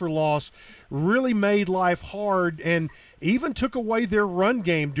 tackles for loss, really made life hard, and even took away their run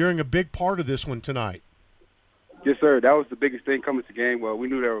game during a big part of this one tonight. Yes, sir. That was the biggest thing coming to the game. Well, we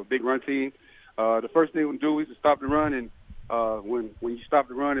knew they were a big run team. The first thing we do is to stop the run, and when you stop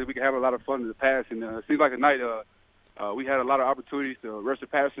the run, we can have a lot of fun in the pass. And it seems like tonight we had a lot of opportunities to rush the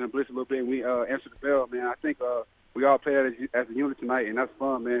passer and blitz a little bit, and we answered the bell, man. I think we all played as a unit tonight, and that's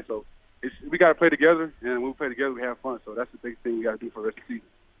fun, man. So we got to play together, and when we play together, we have fun. So that's the biggest thing we got to do for the rest of the season.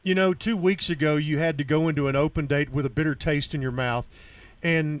 You know, 2 weeks ago, you had to go into an open date with a bitter taste in your mouth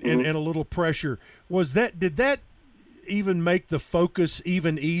and a little pressure. Did that even make the focus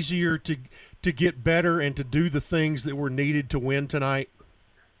even easier to get better and to do the things that were needed to win tonight?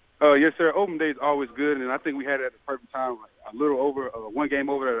 Yes, sir. Open day is always good, and I think we had it at the perfect time, like a little over, one game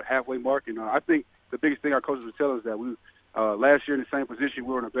over at a halfway mark. And I think the biggest thing our coaches would tell us that we last year in the same position,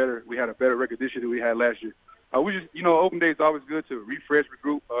 we had a better recognition than we had last year. We just, open day is always good to refresh,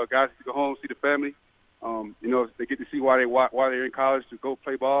 regroup, guys to go home, see the family. They get to see why they're in college, to go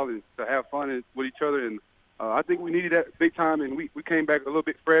play ball and to have fun with each other. And I think we needed that big time, and we came back a little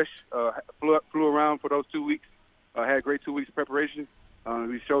bit fresh, flew around for those 2 weeks, had a great 2 weeks of preparation.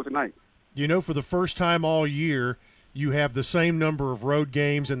 We showed tonight. For the first time all year, you have the same number of road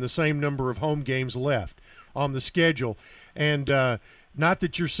games and the same number of home games left on the schedule. And not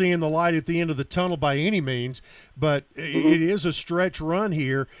that you're seeing the light at the end of the tunnel by any means, but it is a stretch run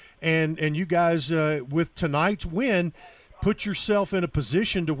here. And you guys, with tonight's win, put yourself in a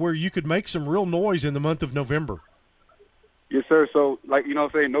position to where you could make some real noise in the month of November. Yes, sir. So,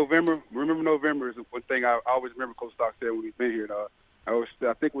 November, remember November is one thing I always remember Coach Stock said when we've been here.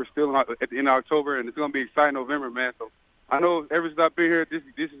 I think we're still at the end of October, and it's going to be exciting November, man. So I know ever since I've been here, this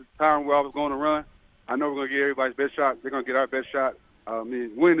is the time where I was going to run. I know we're going to get everybody's best shot. They're going to get our best shot.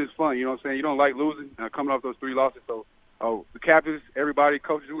 Winning is fun, you know what I'm saying? You don't like losing, coming off those 3 losses. So the captains, everybody,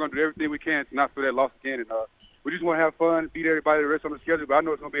 coaches, we're going to do everything we can to not feel that loss again. And we just want to have fun, beat everybody the rest on the schedule. But I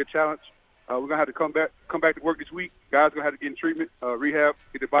know it's going to be a challenge. We're going to have to come back to work this week. Guys are going to have to get in treatment, rehab,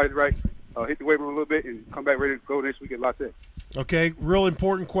 get their bodies right, hit the weight room a little bit, and come back ready to go next week at La Tech. Okay, real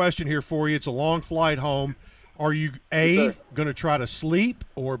important question here for you. It's a long flight home. Are you, A, going to try to sleep,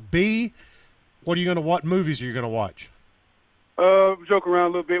 or B, what movies are you going to watch? Joke around a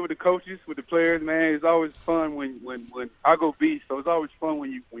little bit with the coaches, with the players, man. It's always fun when I go B, so it's always fun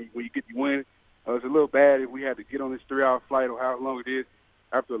when you get the win. It's a little bad if we had to get on this 3-hour flight or how long it is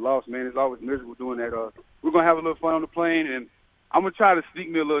after a loss, man. It's always miserable doing that. We're going to have a little fun on the plane, and I'm going to try to sneak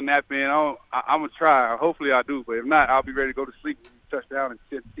me a little nap in. I'm going to try. Hopefully I do, but if not, I'll be ready to go to sleep when we touch down in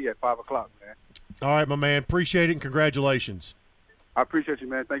Tennessee at 5 o'clock, man. All right, my man. Appreciate it, and congratulations. I appreciate you,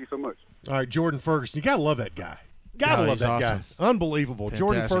 man. Thank you so much. All right, Jordan Ferguson. You got to love that guy. Gotta love that awesome guy. Unbelievable. Fantastic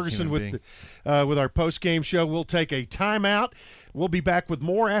Jordan Ferguson with our post-game show. We'll take a timeout. We'll be back with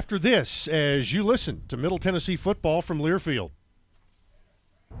more after this as you listen to Middle Tennessee football from Learfield.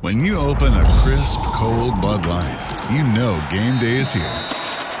 When you open a crisp, cold Bud Light, you know game day is here.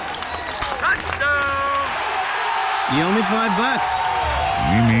 You owe me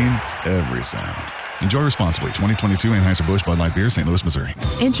 $5. We mean every sound. Enjoy responsibly. 2022 Anheuser-Busch Bud Light Beer, St. Louis, Missouri.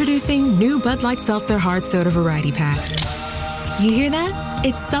 Introducing new Bud Light Seltzer Hard Soda Variety Pack. You hear that?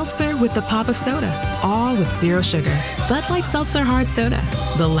 It's seltzer with the pop of soda, all with zero sugar. Bud Light Seltzer Hard Soda,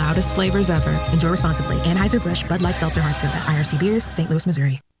 the loudest flavors ever. Enjoy responsibly. Anheuser-Busch Bud Light Seltzer Hard Soda, IRC Beers, St. Louis,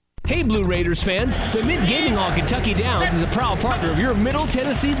 Missouri. Hey Blue Raiders fans, the Mint Gaming Hall Kentucky Downs is a proud partner of your Middle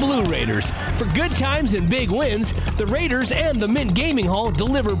Tennessee Blue Raiders. For good times and big wins, the Raiders and the Mint Gaming Hall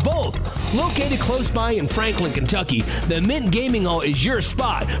deliver both. Located close by in Franklin, Kentucky, the Mint Gaming Hall is your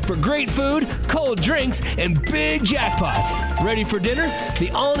spot for great food, cold drinks, and big jackpots. Ready for dinner?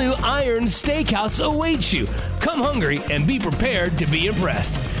 The all-new Iron Steakhouse awaits you. Come hungry and be prepared to be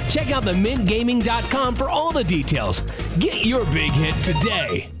impressed. Check out themintgaming.com for all the details. Get your big hit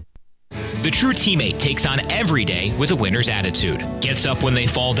today. The true teammate takes on every day with a winner's attitude, gets up when they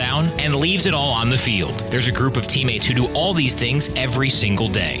fall down, and leaves it all on the field. There's a group of teammates who do all these things every single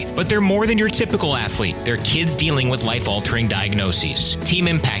day. But they're more than your typical athlete. They're kids dealing with life-altering diagnoses. Team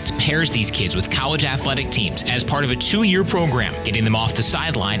Impact pairs these kids with college athletic teams as part of a 2-year program, getting them off the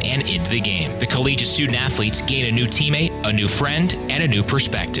sideline and into the game. The collegiate student athletes gain a new teammate, a new friend, and a new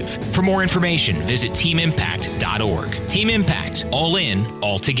perspective. For more information, visit teamimpact.org. Team Impact, all in,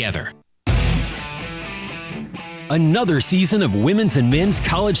 all together. Another season of women's and men's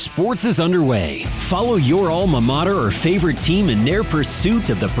college sports is underway. Follow your alma mater or favorite team in their pursuit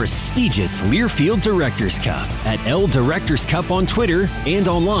of the prestigious Learfield Directors Cup at L Directors Cup on Twitter and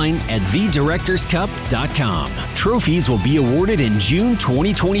online at thedirectorscup.com. Trophies will be awarded in June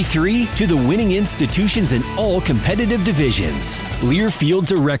 2023 to the winning institutions in all competitive divisions. Learfield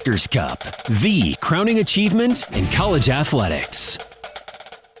Directors Cup, the crowning achievement in college athletics.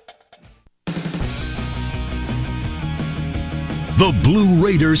 The Blue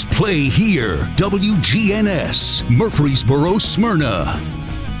Raiders play here. WGNS, Murfreesboro, Smyrna.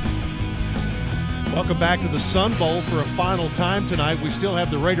 Welcome back to the Sun Bowl for a final time tonight. We still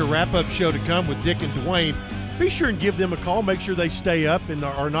have the Raider wrap-up show to come with Dick and Dwayne. Be sure and give them a call. Make sure they stay up and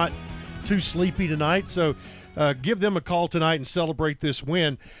are not too sleepy tonight. So give them a call tonight and celebrate this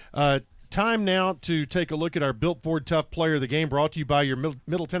win. Time now to take a look at our Built Ford Tough Player of the Game, brought to you by your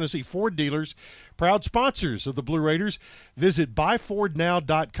Middle Tennessee Ford dealers, proud sponsors of the Blue Raiders. Visit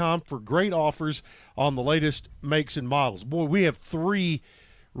buyfordnow.com for great offers on the latest makes and models. Boy, we have three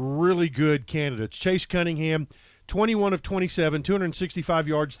really good candidates. Chase Cunningham, 21 of 27, 265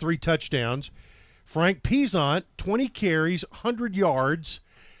 yards, 3 touchdowns. Frank Peasant, 20 carries, 100 yards.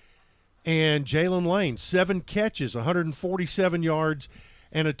 And Jalen Lane, 7 catches, 147 yards,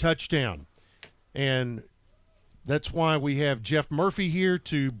 and a touchdown. And that's why we have Jeff Murphy here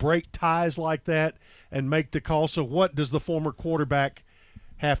to break ties like that and make the call. So what does the former quarterback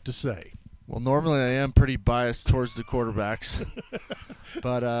have to say? Well, normally I am pretty biased towards the quarterbacks.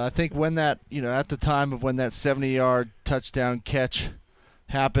 But I think when that, at the time of when that 70-yard touchdown catch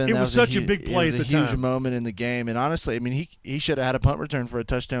happened, it was such a big play at the time. It was a huge moment in the game. And honestly, I mean, he should have had a punt return for a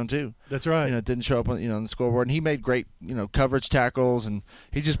touchdown too. That's right. It didn't show up on, on the scoreboard. And he made great, coverage tackles, and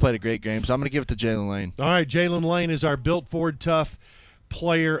he just played a great game. So I'm going to give it to Jalen Lane. All right, Jalen Lane is our Built Ford Tough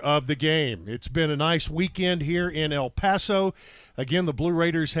Player of the Game. It's been a nice weekend here in El Paso. Again, the Blue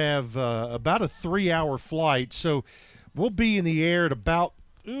Raiders have about a 3-hour flight, so we'll be in the air at about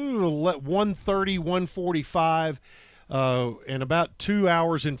 1:30, 1:45. And about 2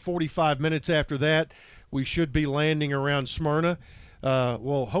 hours and 45 minutes after that, we should be landing around Smyrna.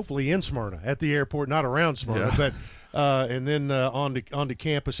 Well, hopefully in Smyrna at the airport, not around Smyrna, but and then on to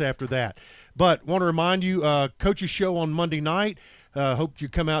campus after that. But want to remind you, Coach's Show on Monday night. Hope you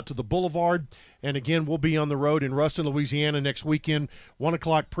come out to the Boulevard. And again, we'll be on the road in Ruston, Louisiana next weekend, 1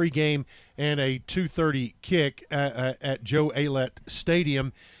 o'clock pregame and a 2:30 kick at Joe Aylett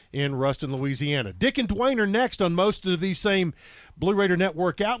Stadium in Ruston, Louisiana. Dick and Dwayne are next on most of these same Blue Raider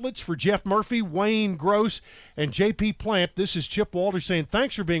Network outlets. For Jeff Murphy, Wayne Gross, and J.P. Plant, this is Chip Walters saying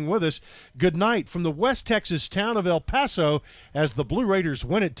thanks for being with us. Good night from the West Texas town of El Paso as the Blue Raiders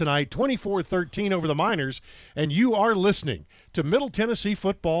win it tonight, 24-13 over the Miners, and you are listening to Middle Tennessee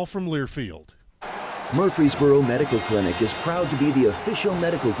football from Learfield. Murfreesboro Medical Clinic is proud to be the official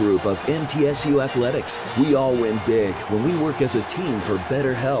medical group of MTSU Athletics. We all win big when we work as a team for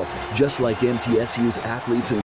better health, just like MTSU's athletes and